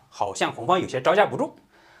的话好像红方有些招架不住。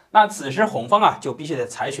那此时红方就必须得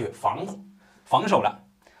采取防守了。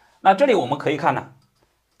那这里我们可以看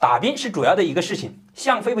打兵是主要的一个事情，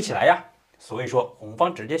象飞不起来呀，所以说红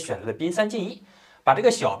方直接选择了兵3进1，把这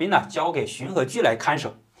个小兵交给巡河车来看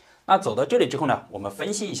守。那走到这里之后呢，我们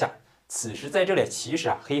分析一下，此时在这里其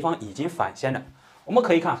实黑方已经反先了。我们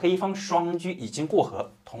可以看黑方双车已经过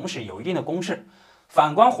河，同时有一定的攻势。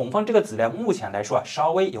反观红方这个子量目前来说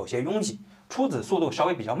稍微有些拥挤，出子速度稍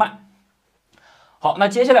微比较慢。好，那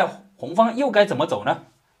接下来红方又该怎么走呢？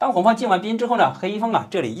当红方进完兵之后呢，黑方啊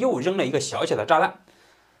这里又扔了一个小小的炸弹，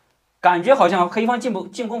感觉好像黑方进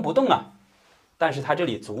攻不动啊，但是他这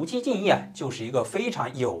里卒鸡进一啊，就是一个非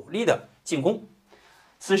常有力的进攻。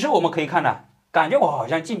此时我们可以看呢，感觉我好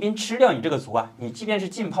像进兵吃掉你这个卒啊，你即便是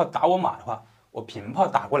进炮打我马的话，我平炮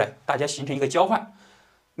打过来，大家形成一个交换，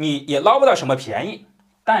你也捞不到什么便宜。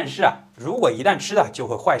但是啊，如果一旦吃了就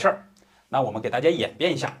会坏事儿。那我们给大家演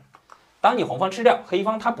变一下，当你红方吃掉，黑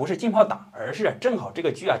方他不是进炮打，而是正好这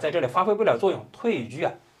个车啊在这里发挥不了作用，退车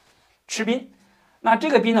啊吃兵。那这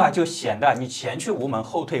个兵的话就显得你前去无门，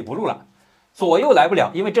后退不入了，左右来不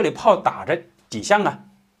了，因为这里炮打着底象啊，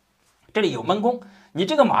这里有闷弓，你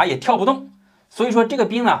这个马也跳不动。所以说这个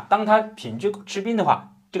兵呢，当他平车吃兵的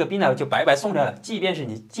话，这个兵呢就白白送掉了。即便是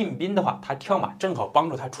你进兵的话，他跳马正好帮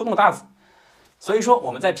助他出动大子。所以说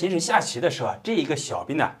我们在平时下棋的时候啊，这一个小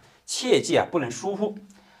兵呢，切记啊不能疏忽。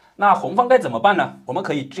那红方该怎么办呢？我们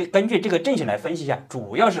可以根据这个阵型来分析一下，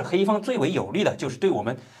主要是黑方最为有利的就是对我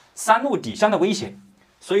们三路底象的威胁。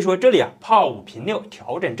所以说这里啊，炮5平6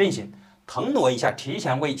调整阵型，腾挪一下，提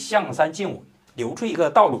前为象3进5留出一个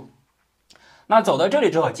道路。那走到这里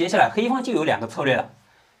之后，接下来黑方就有2个策略了。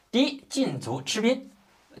第一，进卒吃兵；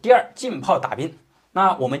第二，进炮打兵。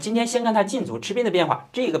那我们今天先看他进卒吃兵的变化，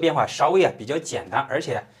这个变化稍微比较简单，而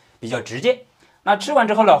且比较直接。那吃完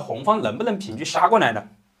之后呢，红方能不能平车杀过来呢？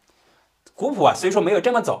古朴啊，虽说没有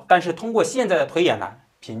这么走，但是通过现在的推演呢，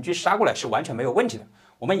平车杀过来是完全没有问题的。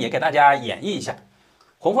我们也给大家演绎一下，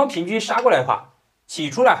红方平车杀过来的话，起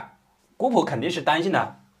初呢，古朴肯定是担心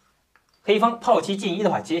呢，黑方炮7进1的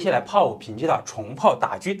话，接下来炮5平车的重炮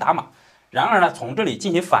打车打马。然而呢，从这里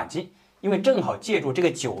进行反击，因为正好借助这个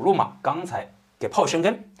9路马刚才给炮生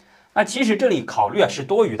根。那其实这里考虑啊是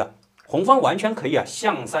多余的，红方完全可以啊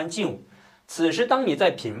象3进5。此时当你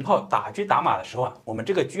在平炮打车打马的时候啊，我们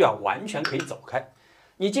这个车啊完全可以走开。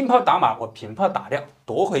你进炮打马，我平炮打掉，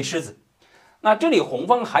夺回狮子。那这里红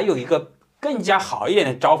方还有一个更加好一点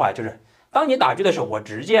的招法，就是当你打车的时候，我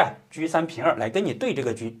直接啊车3平2来跟你对这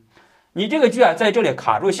个车。你这个车啊在这里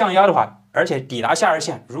卡住象1的话，而且抵达下2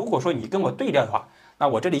线，如果说你跟我对掉的话，那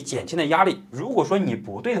我这里减轻了压力。如果说你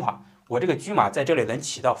不对的话，我这个车马在这里能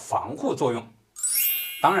起到防护作用。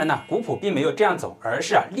当然呢，古朴并没有这样走，而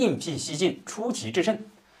是啊另辟蹊径，出奇制胜，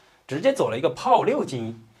直接走了一个炮6进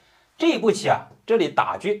1。这一步棋啊，这里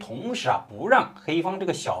打车，同时啊不让黑方这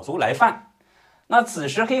个小卒来犯。那此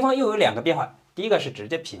时黑方又有2个变化，第一个是直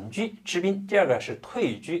接平车吃兵，第二个是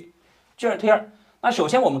退车2退2。那首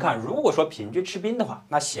先我们看，如果说平车吃兵的话，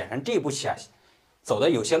那显然这步棋啊走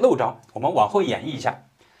的有些漏招。我们往后演绎一下，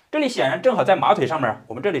这里显然正好在马腿上面，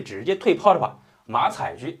我们这里直接退炮的话，马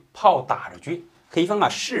踩车，炮打着车，黑方啊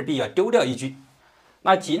势必要丢掉一车。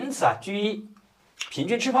那仅此啊车1平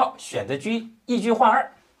车吃炮，选择车1车换2，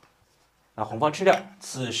那红方吃掉。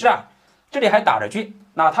此时啊这里还打着车，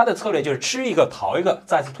那他的策略就是吃一个逃一个，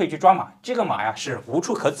再次退车抓马，这个马呀是无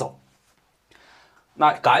处可走。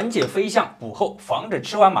那赶紧飞象补后，防止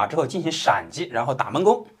吃完马之后进行闪击，然后打闷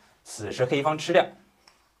弓。此时黑方吃掉。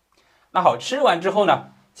那好，吃完之后呢，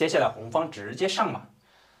接下来红方直接上马。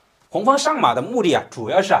红方上马的目的啊，主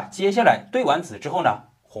要是啊，接下来对完子之后呢，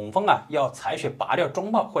红方啊要采取拔掉中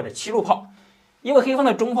炮或者7路炮，因为黑方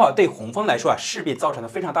的中炮对红方来说啊，势必造成了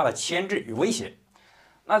非常大的牵制与威胁。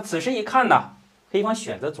那此时一看呢，黑方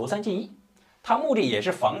选择卒3进1，他目的也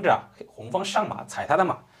是防止啊红方上马踩他的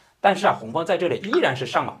马。但是啊，红方在这里依然是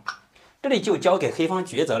上马，这里就交给黑方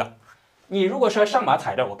抉择了。你如果说上马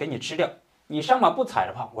踩着，我给你吃掉；你上马不踩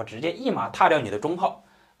的话，我直接一马踏掉你的中炮，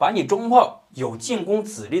把你中炮有进攻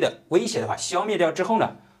子力的威胁的话消灭掉之后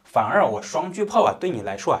呢，反而我双车炮啊对你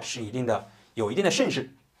来说啊是有一定的胜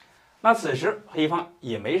势。那此时黑方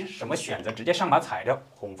也没什么选择，直接上马踩掉，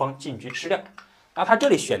红方进车吃掉。那他这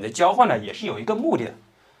里选择交换呢，也是有一个目的的。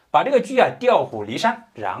把这个车啊调虎离山，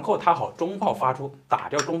然后他好中炮发出，打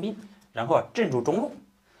掉中兵，然后镇住中路。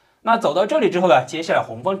那走到这里之后呢，接下来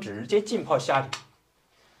红方直接进炮下底，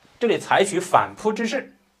这里采取反扑之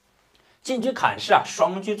势，进车砍士啊，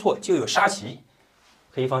双车错就有杀棋，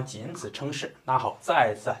黑方仅此称势。那好，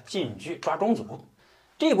再次进车抓中卒。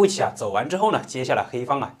这步棋啊走完之后呢，接下来黑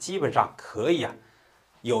方啊基本上可以啊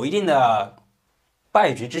有一定的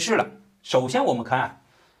败局之势了。首先我们看啊，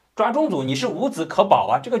抓中卒你是无子可保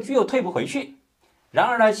啊，这个车又退不回去。然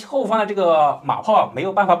而呢，后方的这个马炮啊没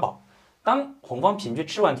有办法保。当红方平车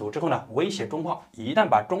吃完卒之后呢，威胁中炮，一旦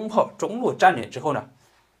把中炮中路占领之后呢，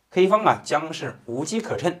黑方啊将是无机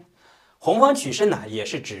可乘，红方取胜呢也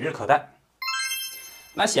是指日可待。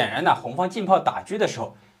那显然呢，红方进炮打车的时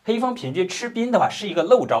候，黑方平车吃兵的话是一个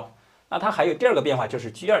漏招。那它还有第二个变化，就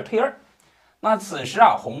是车2退2。那此时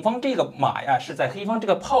啊，红方这个马呀是在黑方这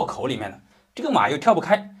个炮口里面的，这个马又跳不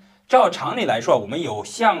开。照常理来说，我们有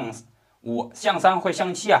象5、象3或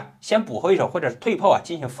象7啊，先补后一手或者是退炮啊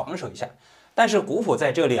进行防守一下。但是古朴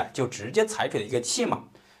在这里啊，就直接采取了一个弃马，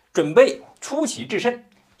准备出奇制胜。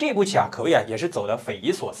这步棋啊，可谓啊也是走的匪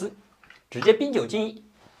夷所思，直接兵9进1。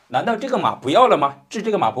难道这个马不要了吗？治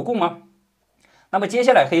这个马不顾吗？那么接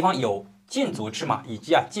下来黑方有进卒吃马以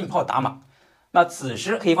及啊进炮打马。那此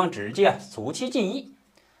时黑方直接啊卒7进1。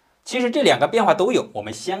其实这两个变化都有，我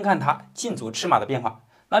们先看它进卒吃马的变化。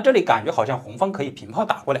那这里感觉好像红方可以平炮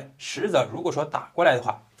打过来，实则如果说打过来的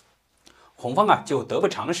话，红方啊就得不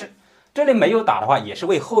偿失。这里没有打的话，也是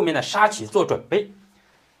为后面的杀棋做准备，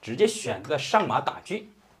直接选择上马打车。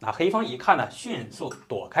那黑方一看呢，迅速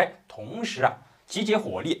躲开，同时啊集结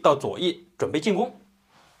火力到左翼准备进攻。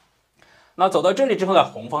那走到这里之后呢，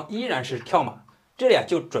红方依然是跳马，这里啊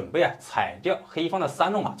就准备啊踩掉黑方的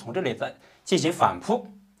3路马，从这里再进行反扑。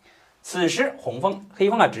此时黑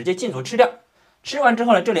方啊直接进卒吃掉。吃完之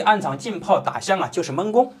后呢，这里暗藏进炮打象啊，就是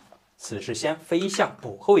闷攻。此时先飞象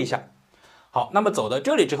补后一下。好，那么走到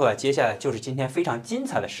这里之后呢，接下来就是今天非常精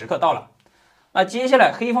彩的时刻到了。那接下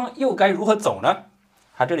来黑方又该如何走呢？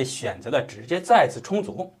他这里选择了直接再次冲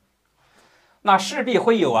卒，那势必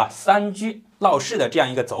会有啊3车闹市的这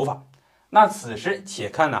样一个走法。那此时且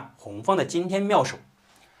看呢红方的今天妙手，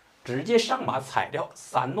直接上马踩掉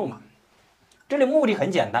3路马。这里目的很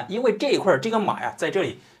简单，因为这一块这个马呀，在这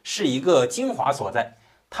里是一个精华所在，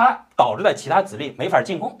它导致了其他子力没法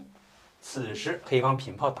进攻。此时黑方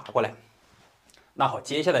平炮打过来，那好，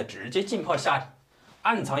接下来直接进炮下，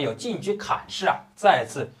暗藏有进车砍士啊，再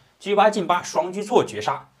次车8进8，双车错绝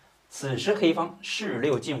杀。此时黑方士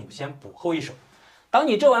6进5，先补后一手。当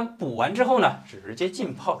你这完补完之后呢，直接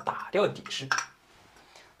进炮打掉底士。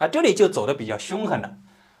这里就走的比较凶狠了。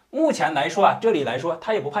目前来说啊，这里来说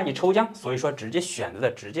他也不怕你抽将，所以说直接选择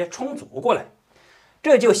的直接冲卒过来，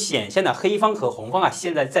这就显现了黑方和红方啊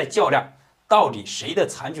现在在较量，到底谁的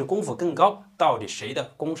残局功夫更高，到底谁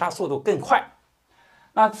的攻杀速度更快。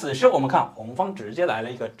那此时我们看红方直接来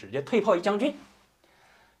了一个直接退炮一将军，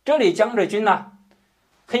这里将着军呢，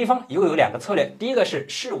黑方又有2个策略，第一个是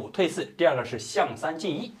士5退4，第二个是象3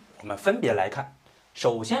进1。我们分别来看。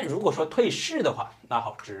首先如果说退士的话，那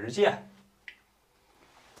好，直接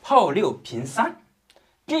炮6平3，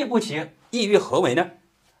这步棋意欲何为呢？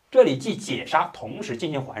这里既解杀，同时进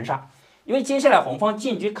行还杀，因为接下来红方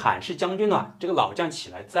进车砍士将军呢，这个老将起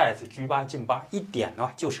来再次车8进8，一点的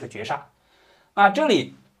话就是个绝杀。那这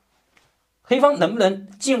里黑方能不能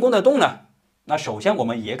进攻得动呢？那首先我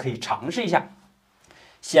们也可以尝试一下。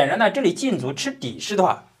显然呢，这里进卒吃底士的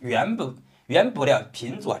话，远不了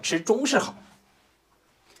平卒吃中士好，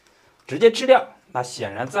直接吃掉。那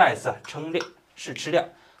显然再次称列是吃掉。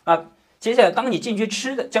那接下来当你进去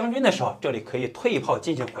吃的将军的时候，这里可以退炮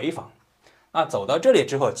进行回防。那走到这里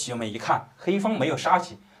之后，棋友们一看黑方没有杀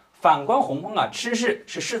棋，反观红方啊吃士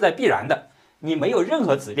是势在必然的，你没有任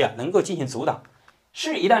何子力能够进行阻挡。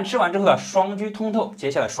士一旦吃完之后双车通透，接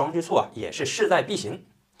下来双车错也是势在必行。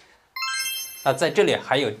那在这里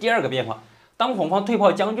还有第2个变化，当红方退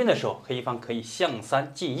炮将军的时候，黑方可以象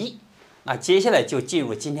3进1。那接下来就进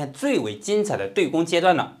入今天最为精彩的对攻阶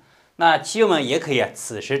段了。那棋友们也可以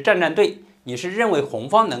此时站队，你是认为红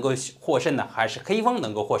方能够获胜呢，还是黑方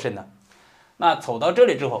能够获胜呢？那走到这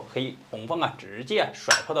里之后，红方啊直接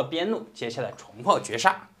甩炮到边路，接下来重炮绝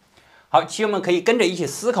杀。好，棋友们可以跟着一起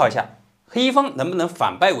思考一下，黑方能不能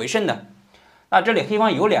反败为胜呢？那这里黑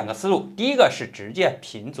方有2个思路，第一个是直接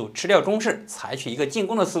平卒吃掉中士，采取一个进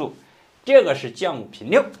攻的思路；第二个是将5平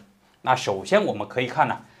6。那首先我们可以看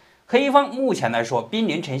呢，黑方目前来说兵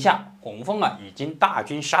临城下，红方啊已经大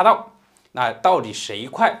军杀到，那到底谁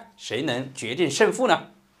快，谁能决定胜负呢？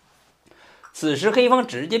此时黑方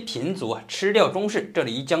直接平卒吃掉中士，这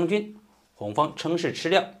里一将军，红方称是吃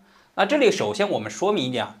掉。那这里首先我们说明一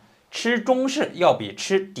点啊，吃中士要比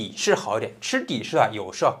吃底士好一点，吃底士啊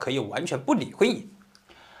有时候可以完全不理会你。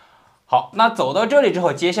好，那走到这里之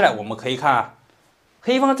后，接下来我们可以看啊，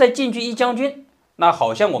黑方在进车一将军，那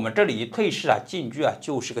好像我们这里一退士啊，进车啊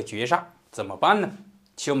就是个绝杀，怎么办呢？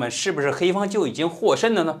棋友们是不是黑方就已经获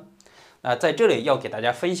胜了呢？那在这里要给大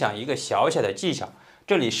家分享一个小小的技巧，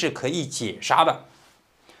这里是可以解杀的。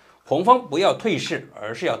红方不要退士，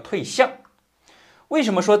而是要退象。为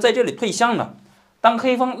什么说在这里退象呢？当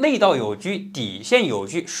黑方内道有车，底线有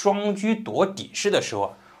车，双车夺底士的时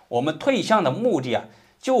候，我们退象的目的啊，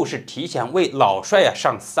就是提前为老帅啊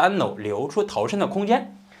上3楼留出逃生的空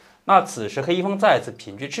间。那此时黑方再次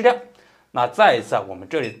平车吃掉，那再一次啊我们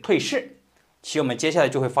这里退士，棋友们接下来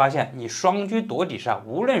就会发现，你双车夺底士啊，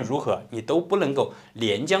无论如何你都不能够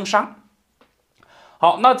连将杀。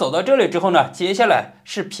好，那走到这里之后呢，接下来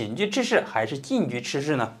是平车吃势还是进车吃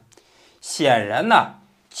势呢？显然呢，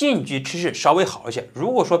进车吃势稍微好一些。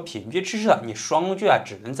如果说平车吃势你双车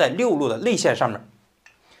只能在6路的内线上面，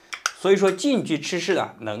所以说进车吃势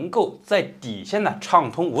能够在底线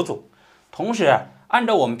畅通无阻。同时按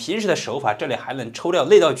照我们平时的手法，这里还能抽掉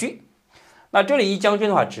内道车。那这里一将军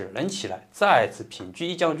的话只能起来，再次平车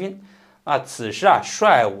一将军。那此时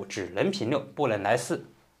帅5只能平6，不能来4，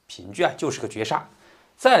平车就是个绝杀。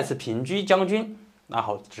再次平车将军，然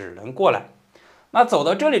后只能过来。那走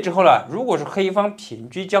到这里之后呢，如果是黑方平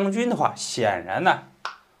车将军的话，显然呢，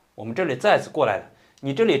我们这里再次过来了。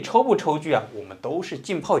你这里抽不抽车我们都是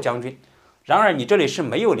进炮将军。然而你这里是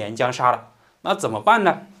没有连将杀的，那怎么办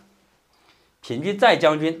呢？平车再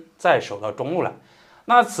将军，再守到中路了。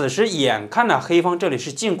那此时眼看呢，黑方这里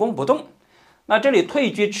是进攻不动，那这里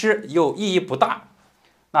退车吃又意义不大。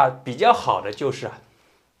那比较好的就是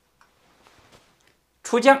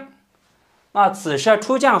出将。那此时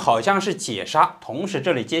出将好像是解杀，同时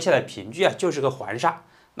这里接下来平车就是个环杀。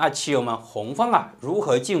那棋友们，红方如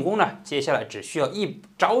何进攻呢？接下来只需要一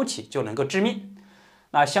招起就能够致命。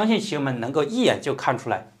那相信棋友们能够一眼就看出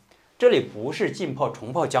来，这里不是进炮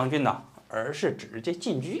重炮将军了，而是直接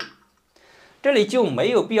进车。这里就没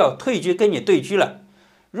有必要退车跟你对车了。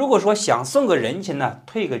如果说想送个人情呢，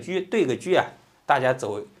退个车对个车大家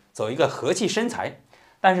走一个和气生财。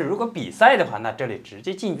但是如果比赛的话，那这里直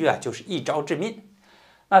接进车就是一招致命。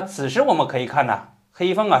那此时我们可以看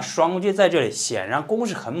黑方双车在这里显然攻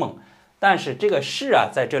势很猛，但是这个士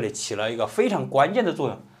在这里起了一个非常关键的作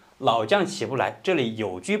用，老将起不来，这里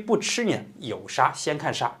有车不吃你，有杀先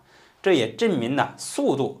看杀，这也证明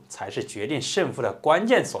速度才是决定胜负的关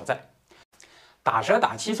键所在。打蛇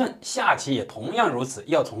打7寸，下棋也同样如此，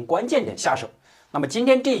要从关键点下手。那么今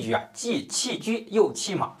天这一局既弃车又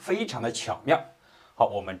弃马，非常的巧妙。好，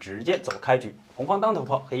我们直接走开局，红方当头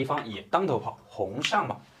炮，黑方也当头炮，红上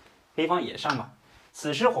马，黑方也上马。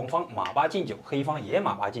此时红方马8进9，黑方也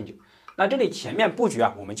马8进9。那这里前面布局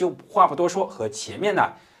我们就话不多说，和前面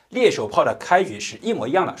猎手炮的开局是一模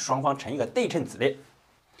一样的，双方成一个对称子列。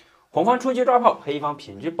红方出车抓炮，黑方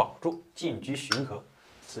平车保住，进车巡河。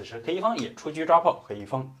此时黑方也出车抓炮，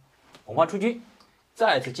红方出车，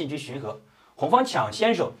再次进车巡河。红方抢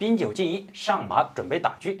先手，兵9进1，上马准备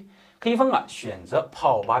打车。黑方选择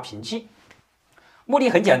炮8平7，目的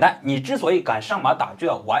很简单，你之所以敢上马打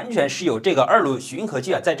车完全是有这个2路巡河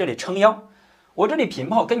车在这里撑腰。我这里平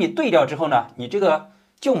炮跟你对掉之后呢，你这个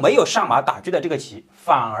就没有上马打车的这个棋，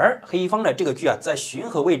反而黑方的这个车在巡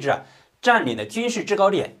河位置占领了军事制高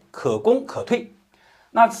点，可攻可退。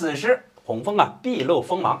那此时红方必露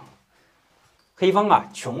锋芒，黑方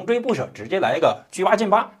穷追不舍，直接来一个车8进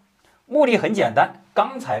8。目的很简单，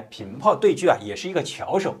刚才平炮对车也是一个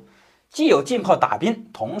巧手，既有进炮打兵，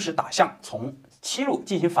同时打象，从7路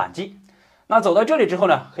进行反击。那走到这里之后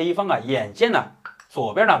呢，黑方眼见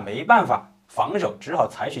左边没办法防守，只好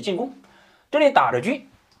采取进攻。这里打着车，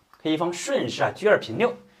黑方顺势车2平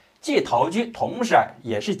6，既逃车，同时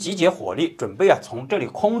也是集结火力，准备从这里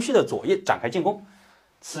空虚的左翼展开进攻。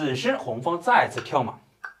此时红方再次跳马，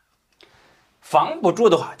防不住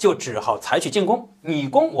的话就只好采取进攻，你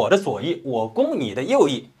攻我的左翼，我攻你的右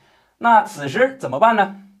翼。那此时怎么办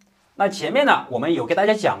呢？那前面我们有给大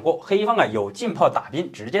家讲过，黑方有进炮打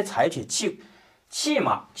兵，直接采取弃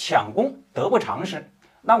马抢攻，得不偿失。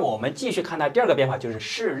那我们继续看它第二个变化，就是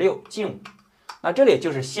士6进5。那这里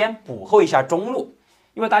就是先补后一下中路，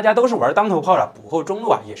因为大家都是玩当头炮的，补后中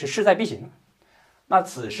路也是势在必行。那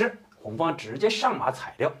此时红方直接上马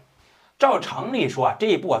踩掉，照常理说这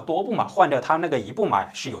一步多步马换掉他那个1步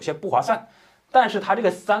马是有些不划算，但是他这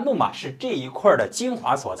个3路马是这一块的精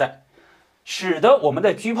华所在，使得我们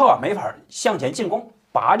的车炮没法向前进攻。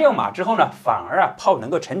拔掉马之后呢，反而炮能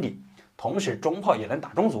够沉底，同时中炮也能打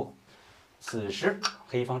中卒。此时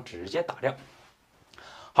黑方直接打掉。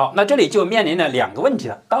好，那这里就面临了2个问题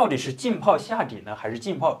了，到底是进炮下底呢，还是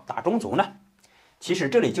进炮打中卒呢？其实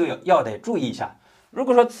这里就要得注意一下，如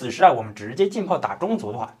果说此时我们直接进炮打中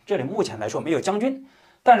卒的话，这里目前来说没有将军，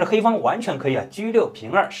但是黑方完全可以车6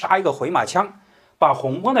平2杀一个回马枪，把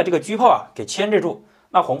红方的这个车炮给牵制住。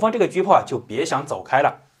那红方这个车炮就别想走开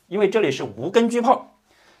了，因为这里是无根车炮，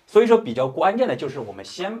所以说比较关键的就是我们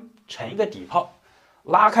先成一个底炮，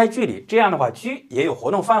拉开距离，这样的话车也有活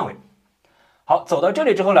动范围。好，走到这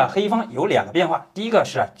里之后呢，黑方有2个变化，第一个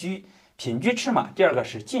是平车吃马，第二个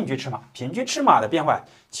是进车吃马。平车吃马的变化，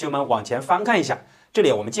棋友们往前翻看一下，这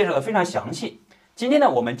里我们介绍的非常详细。今天呢，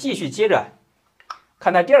我们继续接着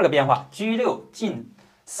看它第2个变化，车6进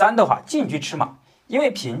3的话，进车吃马。因为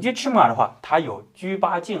平车吃马的话，它有车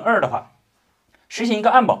8进2的话，实行一个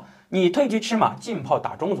暗保，你退车吃马，进炮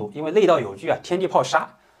打中卒，因为内道有车啊，天地炮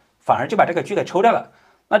杀，反而就把这个车给抽掉了。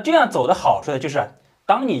那这样走的好处呢，就是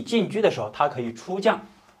当你进车的时候，它可以出将，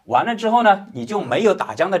完了之后呢，你就没有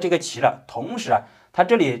打将的这个棋了。同时啊，它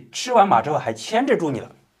这里吃完马之后还牵制住你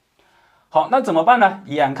了。好，那怎么办呢？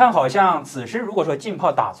眼看好像此时如果说进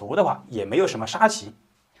炮打卒的话，也没有什么杀棋，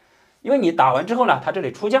因为你打完之后呢，它这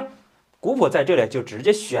里出将，古朴在这里就直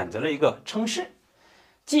接选择了一个称势，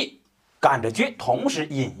既赶着车，同时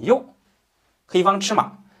引诱黑方吃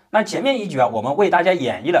马。那前面一局啊，我们为大家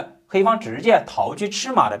演绎了黑方直接逃车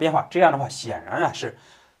吃马的变化，这样的话显然啊是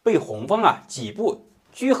被红方啊几步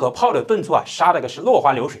车和炮的顿挫啊杀了个是落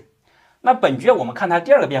花流水。那本局我们看它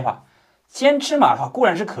第二个变化。先吃马的话固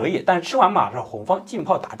然是可以，但是吃完马之后，红方进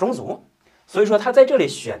炮打中卒，所以说他在这里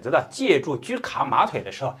选择了借助车卡马腿的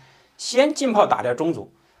时候，先进炮打掉中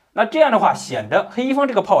卒。那这样的话，显得黑方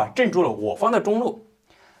这个炮啊镇住了我方的中路。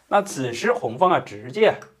那此时红方啊直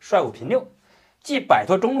接帅五平六，既摆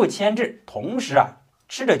脱中路牵制，同时啊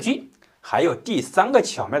吃着车，还有第三个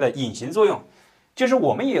巧妙的隐形作用，就是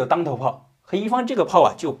我们也有当头炮，黑方这个炮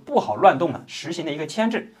啊就不好乱动了，实行了一个牵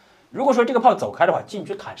制。如果说这个炮走开的话，进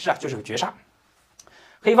车砍士啊就是个绝杀。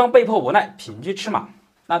黑方被迫无奈，平车吃马。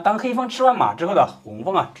那当黑方吃完马之后呢，红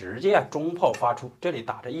方啊直接中炮发出，这里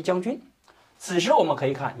打着一将军。此时我们可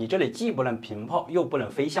以看，你这里既不能平炮，又不能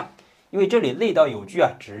飞象，因为这里内道有车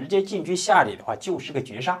啊，直接进车下里的话就是个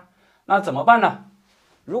绝杀。那怎么办呢？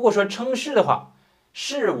如果说称势的话，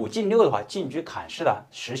士五进六的话，进车砍士的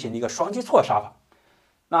实行一个双击错杀法。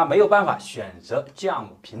那没有办法，选择将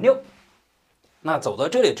五平六。那走到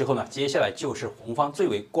这里之后呢，接下来就是红方最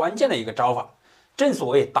为关键的一个招法。正所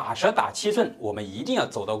谓打蛇打七寸，我们一定要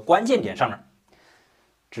走到关键点上面，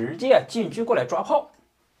直接进车过来抓炮。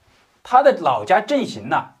他的老家阵型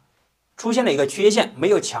呢出现了一个缺陷，没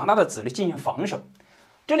有强大的子力进行防守。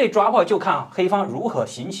这里抓炮就看黑方如何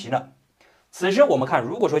行棋了。此时我们看，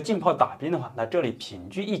如果说进炮打兵的话，那这里平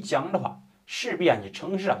车一将的话，势必啊你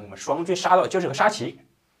称势啊，我们双车杀到就是个杀棋。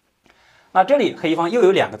那这里黑方又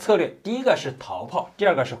有两个策略，第一个是逃炮，第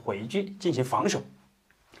二个是回车进行防守。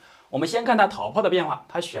我们先看他逃炮的变化，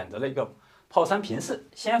他选择了一个炮三平四，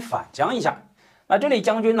先反将一下。那这里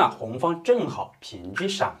将军呢，红方正好平车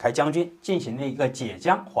闪开将军，进行了一个解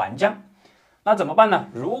将还将。那怎么办呢？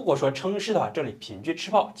如果说称势的话，这里平车吃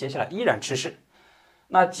炮，接下来依然吃势。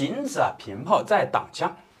那仅此啊平炮再挡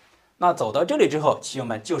将。那走到这里之后，棋友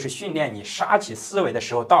们就是训练你杀棋思维的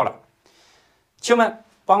时候到了。棋友们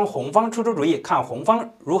帮红方出主意，看红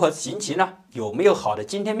方如何行棋呢？有没有好的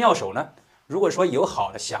惊天妙手呢？如果说有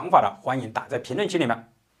好的想法的，欢迎打在评论区里面。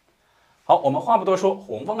好，我们话不多说，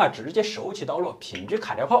红方啊直接手起刀落，平车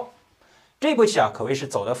砍掉炮。这步棋啊可谓是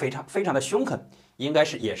走得非常的凶狠，应该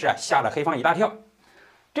是也是啊吓了黑方一大跳。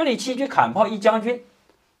这里弃车砍炮一将军，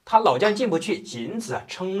他老将进不去，仅此啊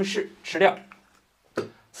称势吃掉。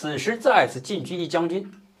此时再次进车一将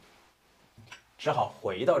军，只好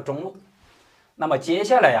回到中路。那么接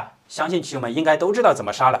下来呀，相信棋友们应该都知道怎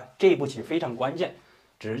么杀了。这一步棋非常关键，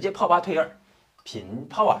直接炮八退二，平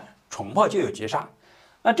炮啊重炮就有绝杀。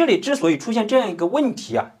那这里之所以出现这样一个问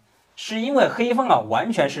题啊，是因为黑方啊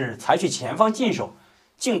完全是采取前方进手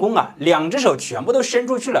进攻啊，两只手全部都伸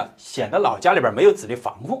出去了，显得老家里边没有子力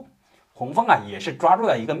防护。红方啊也是抓住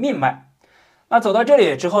了一个命脉。那走到这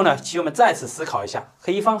里之后呢，棋友们再次思考一下，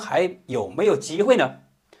黑方还有没有机会呢？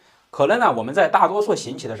可能呢，我们在大多数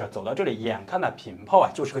行棋的时候走到这里，眼看的平炮啊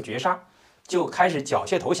就是个绝杀，就开始缴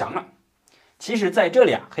械投降了。其实在这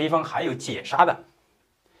里啊，黑方还有解杀的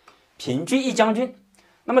平车一将军。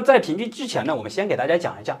那么在平车之前呢，我们先给大家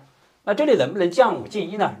讲一下，那这里能不能将五进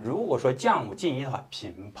一呢？如果说将五进一的话，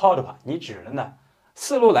平炮的话，你只能呢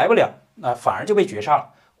四路来不了，那反而就被绝杀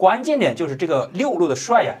了。关键点就是这个六路的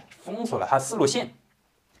帅呀，封锁了他四路线。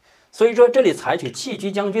所以说这里采取弃车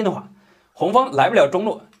将军的话，红方来不了中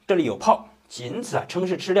路，这里有炮，仅此啊称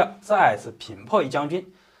势吃掉，再次平炮一将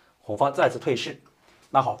军，红方再次退势。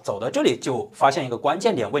那好，走到这里就发现一个关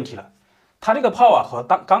键点问题了，他这个炮啊和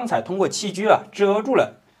刚才通过弃车啊遮住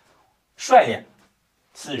了帅脸，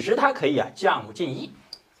此时他可以啊将五进一，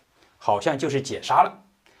好像就是解杀了。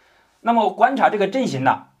那么观察这个阵型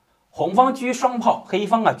呢，红方车双炮，黑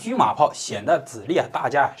方啊车马炮，显得子力啊大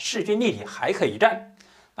家势均力敌，还可以战。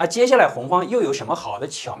那接下来红方又有什么好的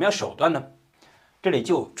巧妙手段呢？这里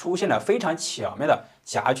就出现了非常巧妙的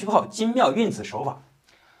夹车炮精妙运子手法。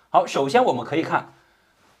好，首先我们可以看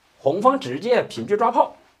红方直接平车抓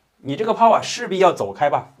炮，你这个炮啊势必要走开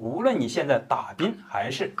吧，无论你现在打兵还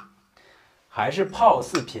是炮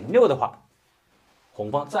四平六的话，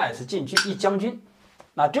红方再次进车一将军。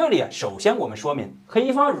那这里啊，首先我们说明，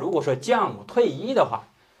黑方如果说将五退一的话，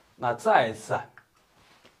那再次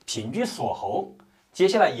平车锁喉，接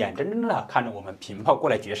下来眼睁睁的看着我们平炮过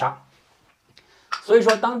来绝杀。所以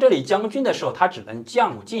说，当这里将军的时候，他只能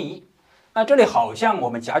将5进1。那这里好像我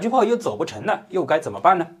们夹车炮又走不成了，又该怎么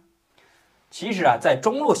办呢？其实啊，在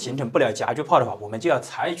中路形成不了夹车炮的话，我们就要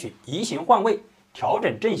采取移形换位，调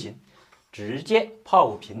整阵型，直接炮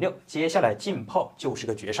5平6，接下来进炮就是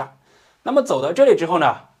个绝杀。那么走到这里之后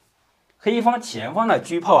呢，黑方前方的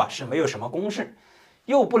车炮啊是没有什么攻势，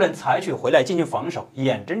又不能采取回来进行防守，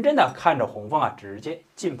眼睁睁的看着红方啊直接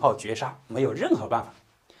进炮绝杀，没有任何办法。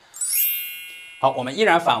好，我们依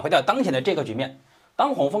然返回到当前的这个局面。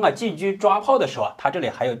当红方啊进车抓炮的时候啊，他这里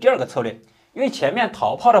还有第二个策略，因为前面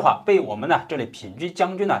逃炮的话被我们呢这里平车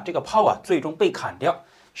将军呢这个炮啊最终被砍掉，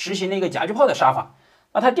实行了一个夹车炮的杀法。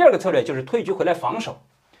那他第二个策略就是退车回来防守，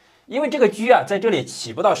因为这个车啊在这里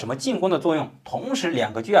起不到什么进攻的作用，同时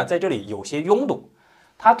两个车啊在这里有些拥堵，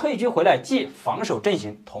他退车回来既防守阵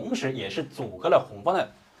型，同时也是阻隔了红方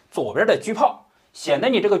的左边的车炮，显得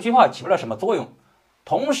你这个车炮起不了什么作用。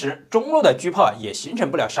同时中路的车炮也形成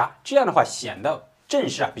不了杀，这样的话显得阵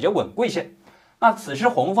势啊比较稳固一些。那此时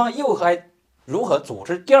红方又该如何组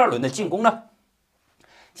织第二轮的进攻呢？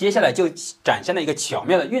接下来就展现了一个巧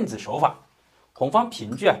妙的运子手法，红方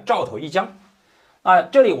平车啊照头一将。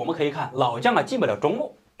这里我们可以看老将啊进不了中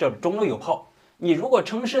路，这里中路有炮，你如果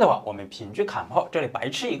称势的话，我们平车砍炮，这里白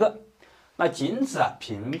吃一个，那仅此啊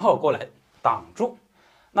平炮过来挡住。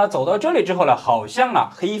那走到这里之后呢，好像啊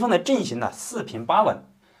黑方的阵型呢4平8稳，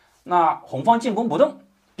那红方进攻不动，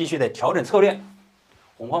必须得调整策略。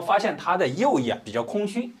红方发现他的右翼啊比较空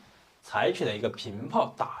虚，采取了一个平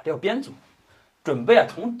炮打掉边阻，准备啊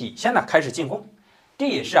从底线呢开始进攻。这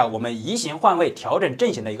也是啊我们移形换位调整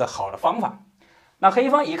阵型的一个好的方法。那黑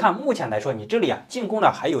方一看，目前来说你这里啊进攻呢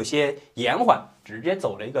还有些延缓，直接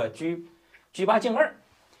走了一个车8进2，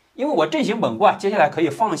因为我阵型稳固啊，接下来可以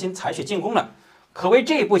放心采取进攻了。可谓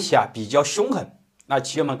这一步棋啊比较凶狠，那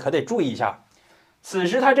棋友们可得注意一下。此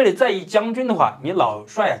时他这里再一将军的话，你老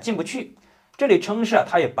帅啊进不去，这里称势啊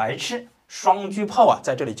他也白吃，双车炮啊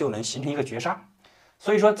在这里就能形成一个绝杀。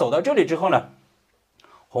所以说走到这里之后呢，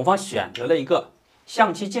红方选择了一个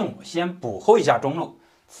象棋进5，先补后一下中路。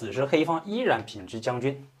此时黑方依然平车将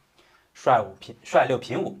军，帅6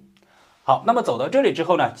平5。好，那么走到这里之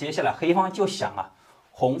后呢，接下来黑方就想啊，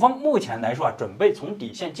红方目前来说啊，准备从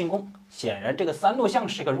底线进攻，显然这个3路象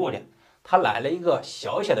是一个弱点，他来了一个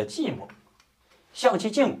小小的计谋，象棋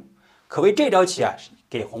进5，可谓这招棋啊，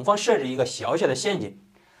给红方设置一个小小的陷阱。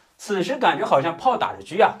此时感觉好像炮打着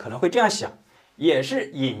车啊，可能会这样想，也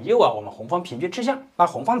是引诱啊我们红方平车吃象，那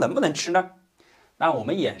红方能不能吃呢？那我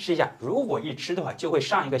们演示一下，如果一吃的话，就会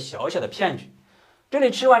上一个小小的骗局。这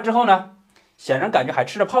里吃完之后呢，显然感觉还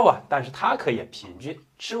吃了炮啊，但是他可以平车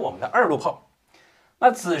吃我们的2路炮。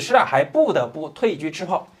那此时啊，还不得不退车吃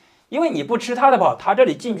炮，因为你不吃他的炮，他这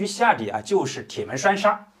里进车下底啊就是铁门栓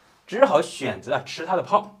杀，只好选择吃他的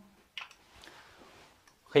炮。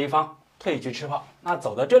黑方退车吃炮，那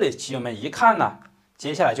走到这里，棋友们一看呢，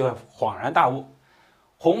接下来就会恍然大悟。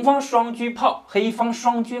红方双车炮，黑方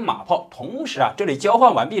双车马炮，同时啊，这里交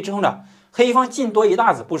换完毕之后呢，黑方进多一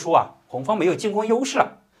大子不说啊，红方没有进攻优势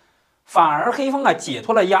了，反而黑方啊解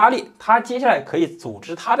脱了压力，他接下来可以组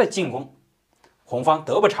织他的进攻，红方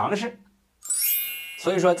得不偿失。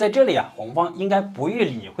所以说在这里啊，红方应该不予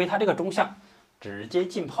理会他这个中象，直接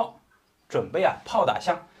进炮，准备啊炮打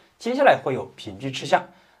象，接下来会有平车吃象。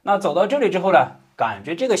那走到这里之后呢，感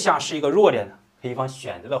觉这个象是一个弱点的，黑方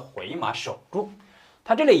选择了回马守住。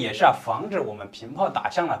他这里也是啊，防止我们平炮打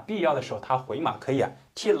象了，必要的时候他回马可以啊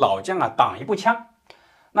替老将啊挡一步枪。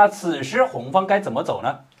那此时红方该怎么走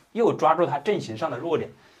呢？又抓住他阵型上的弱点，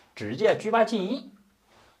直接车8进1，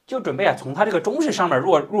就准备啊从他这个中势上面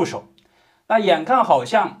入手。那眼看好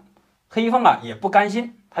像黑方啊也不甘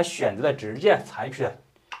心，他选择了直接采取了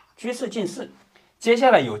车4进4，接下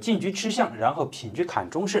来有进车吃象，然后平车砍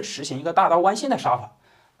中势，实行一个大刀弯线的杀法，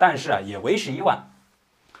但是啊也为时已晚。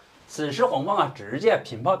此时红方啊直接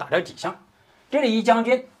平炮打掉底象，这里一将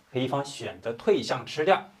军，黑方选择退象吃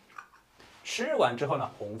掉。吃完之后呢，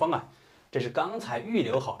红方啊这是刚才预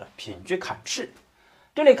留好的平车砍士，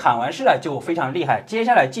这里砍完士了就非常厉害，接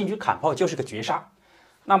下来进车砍炮就是个绝杀。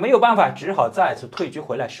那没有办法，只好再次退车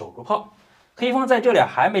回来守住炮。黑方在这里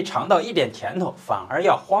还没尝到一点甜头，反而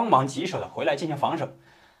要慌忙棘手的回来进行防守。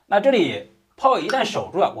那这里炮一旦守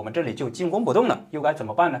住了，我们这里就进攻不动了，又该怎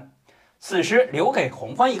么办呢？此时留给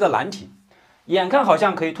红方一个难题，眼看好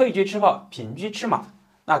像可以退车吃炮，平车吃马，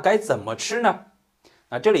那该怎么吃呢？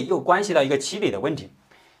那这里又关系到一个棋理的问题。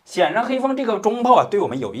显然黑方这个中炮啊对我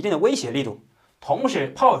们有一定的威胁力度，同时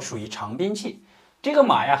炮属于长兵器，这个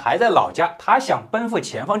马呀还在老家，他想奔赴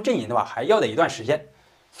前方阵营的话还要得一段时间，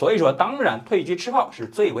所以说当然退车吃炮是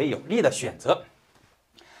最为有利的选择。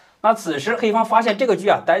那此时黑方发现这个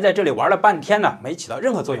车啊待在这里玩了半天呢，没起到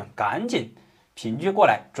任何作用，赶紧平车过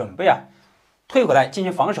来，准备退回来进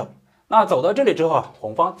行防守。那走到这里之后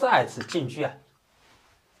红方再次进车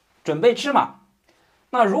准备吃马。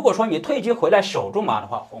那如果说你退车回来守住马的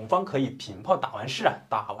话，红方可以平炮打完士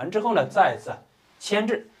打完之后呢，再次牵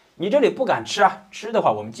制。你这里不敢吃吃的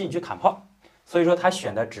话我们进去砍炮，所以说他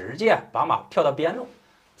选择直接把马跳到边路，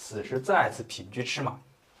此时再次平车吃马。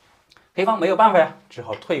黑方没有办法只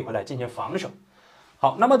好退回来进行防守。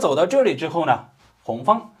好，那么走到这里之后呢，红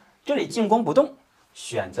方这里进攻不动，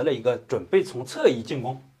选择了一个准备从侧翼进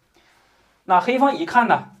攻。那黑方一看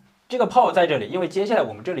呢，这个炮在这里，因为接下来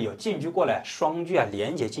我们这里有进车过来，双车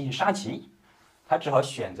连接进行杀棋，他只好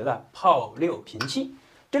选择了炮6平7。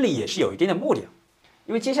这里也是有一定的目的，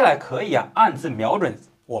因为接下来可以暗自瞄准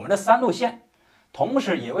我们的3路线，同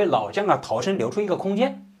时也为老将逃生留出一个空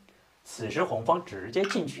间。此时红方直接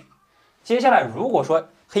进去。接下来如果说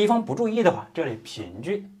黑方不注意的话，这里平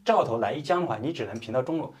车照头来一将的话，你只能平到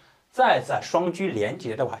中路，再次双车连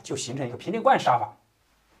接的话，就形成一个平定贯杀法。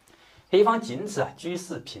黑方仅此车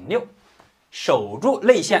4平6，守住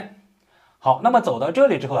内线。好，那么走到这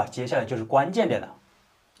里之后接下来就是关键点了。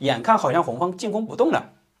眼看好像红方进攻不动了，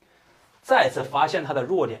再次发现他的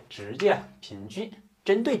弱点，直接平车，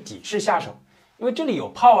针对底士下手。因为这里有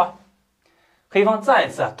炮黑方再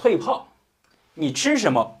次退炮，你吃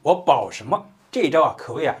什么我保什么。这一招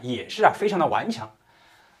可谓也是非常的顽强。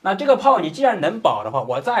那这个炮你既然能保的话，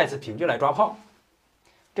我再次平车来抓炮。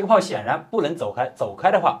这个炮显然不能走开，走开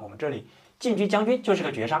的话我们这里进车将军就是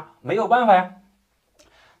个绝杀，没有办法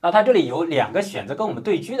那他这里有2个选择跟我们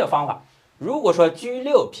对车的方法。如果说车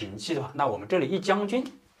6平7的话，那我们这里一将军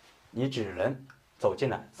你只能走进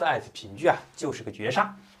来，再次平车就是个绝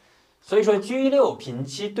杀。所以说车6平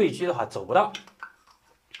7对车的话走不到，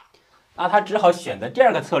那他只好选择第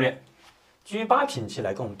2个策略，车8平7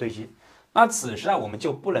来跟我们对车。那此时我们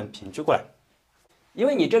就不能平车过来，因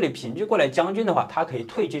为你这里平车过来将军的话，他可以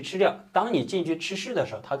退车吃掉，当你进去吃士的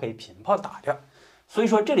时候，他可以平炮打掉。所以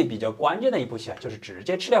说这里比较关键的一步棋就是直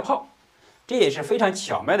接吃掉炮，这也是非常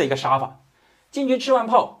巧妙的一个杀法。进去吃完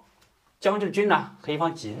炮，将至军黑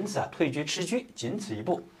方仅此退车吃车，仅此一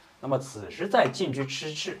步。那么此时再进车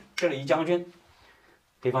吃士，这里一将军，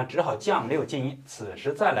黑方只好将6进1，此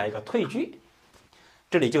时再来一个退车，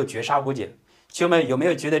这里就绝杀无解。球们有没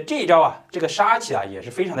有觉得这一招这个杀棋也是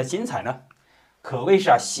非常的精彩呢？可谓是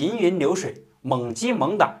行云流水，猛击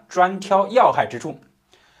猛打，专挑要害之处。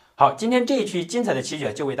好，今天这一期精彩的棋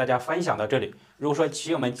局就为大家分享到这里。如果说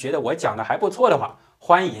棋友们觉得我讲的还不错的话，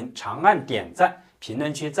欢迎长按点赞，评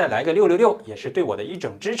论区再来个666，也是对我的一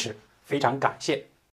种支持，非常感谢。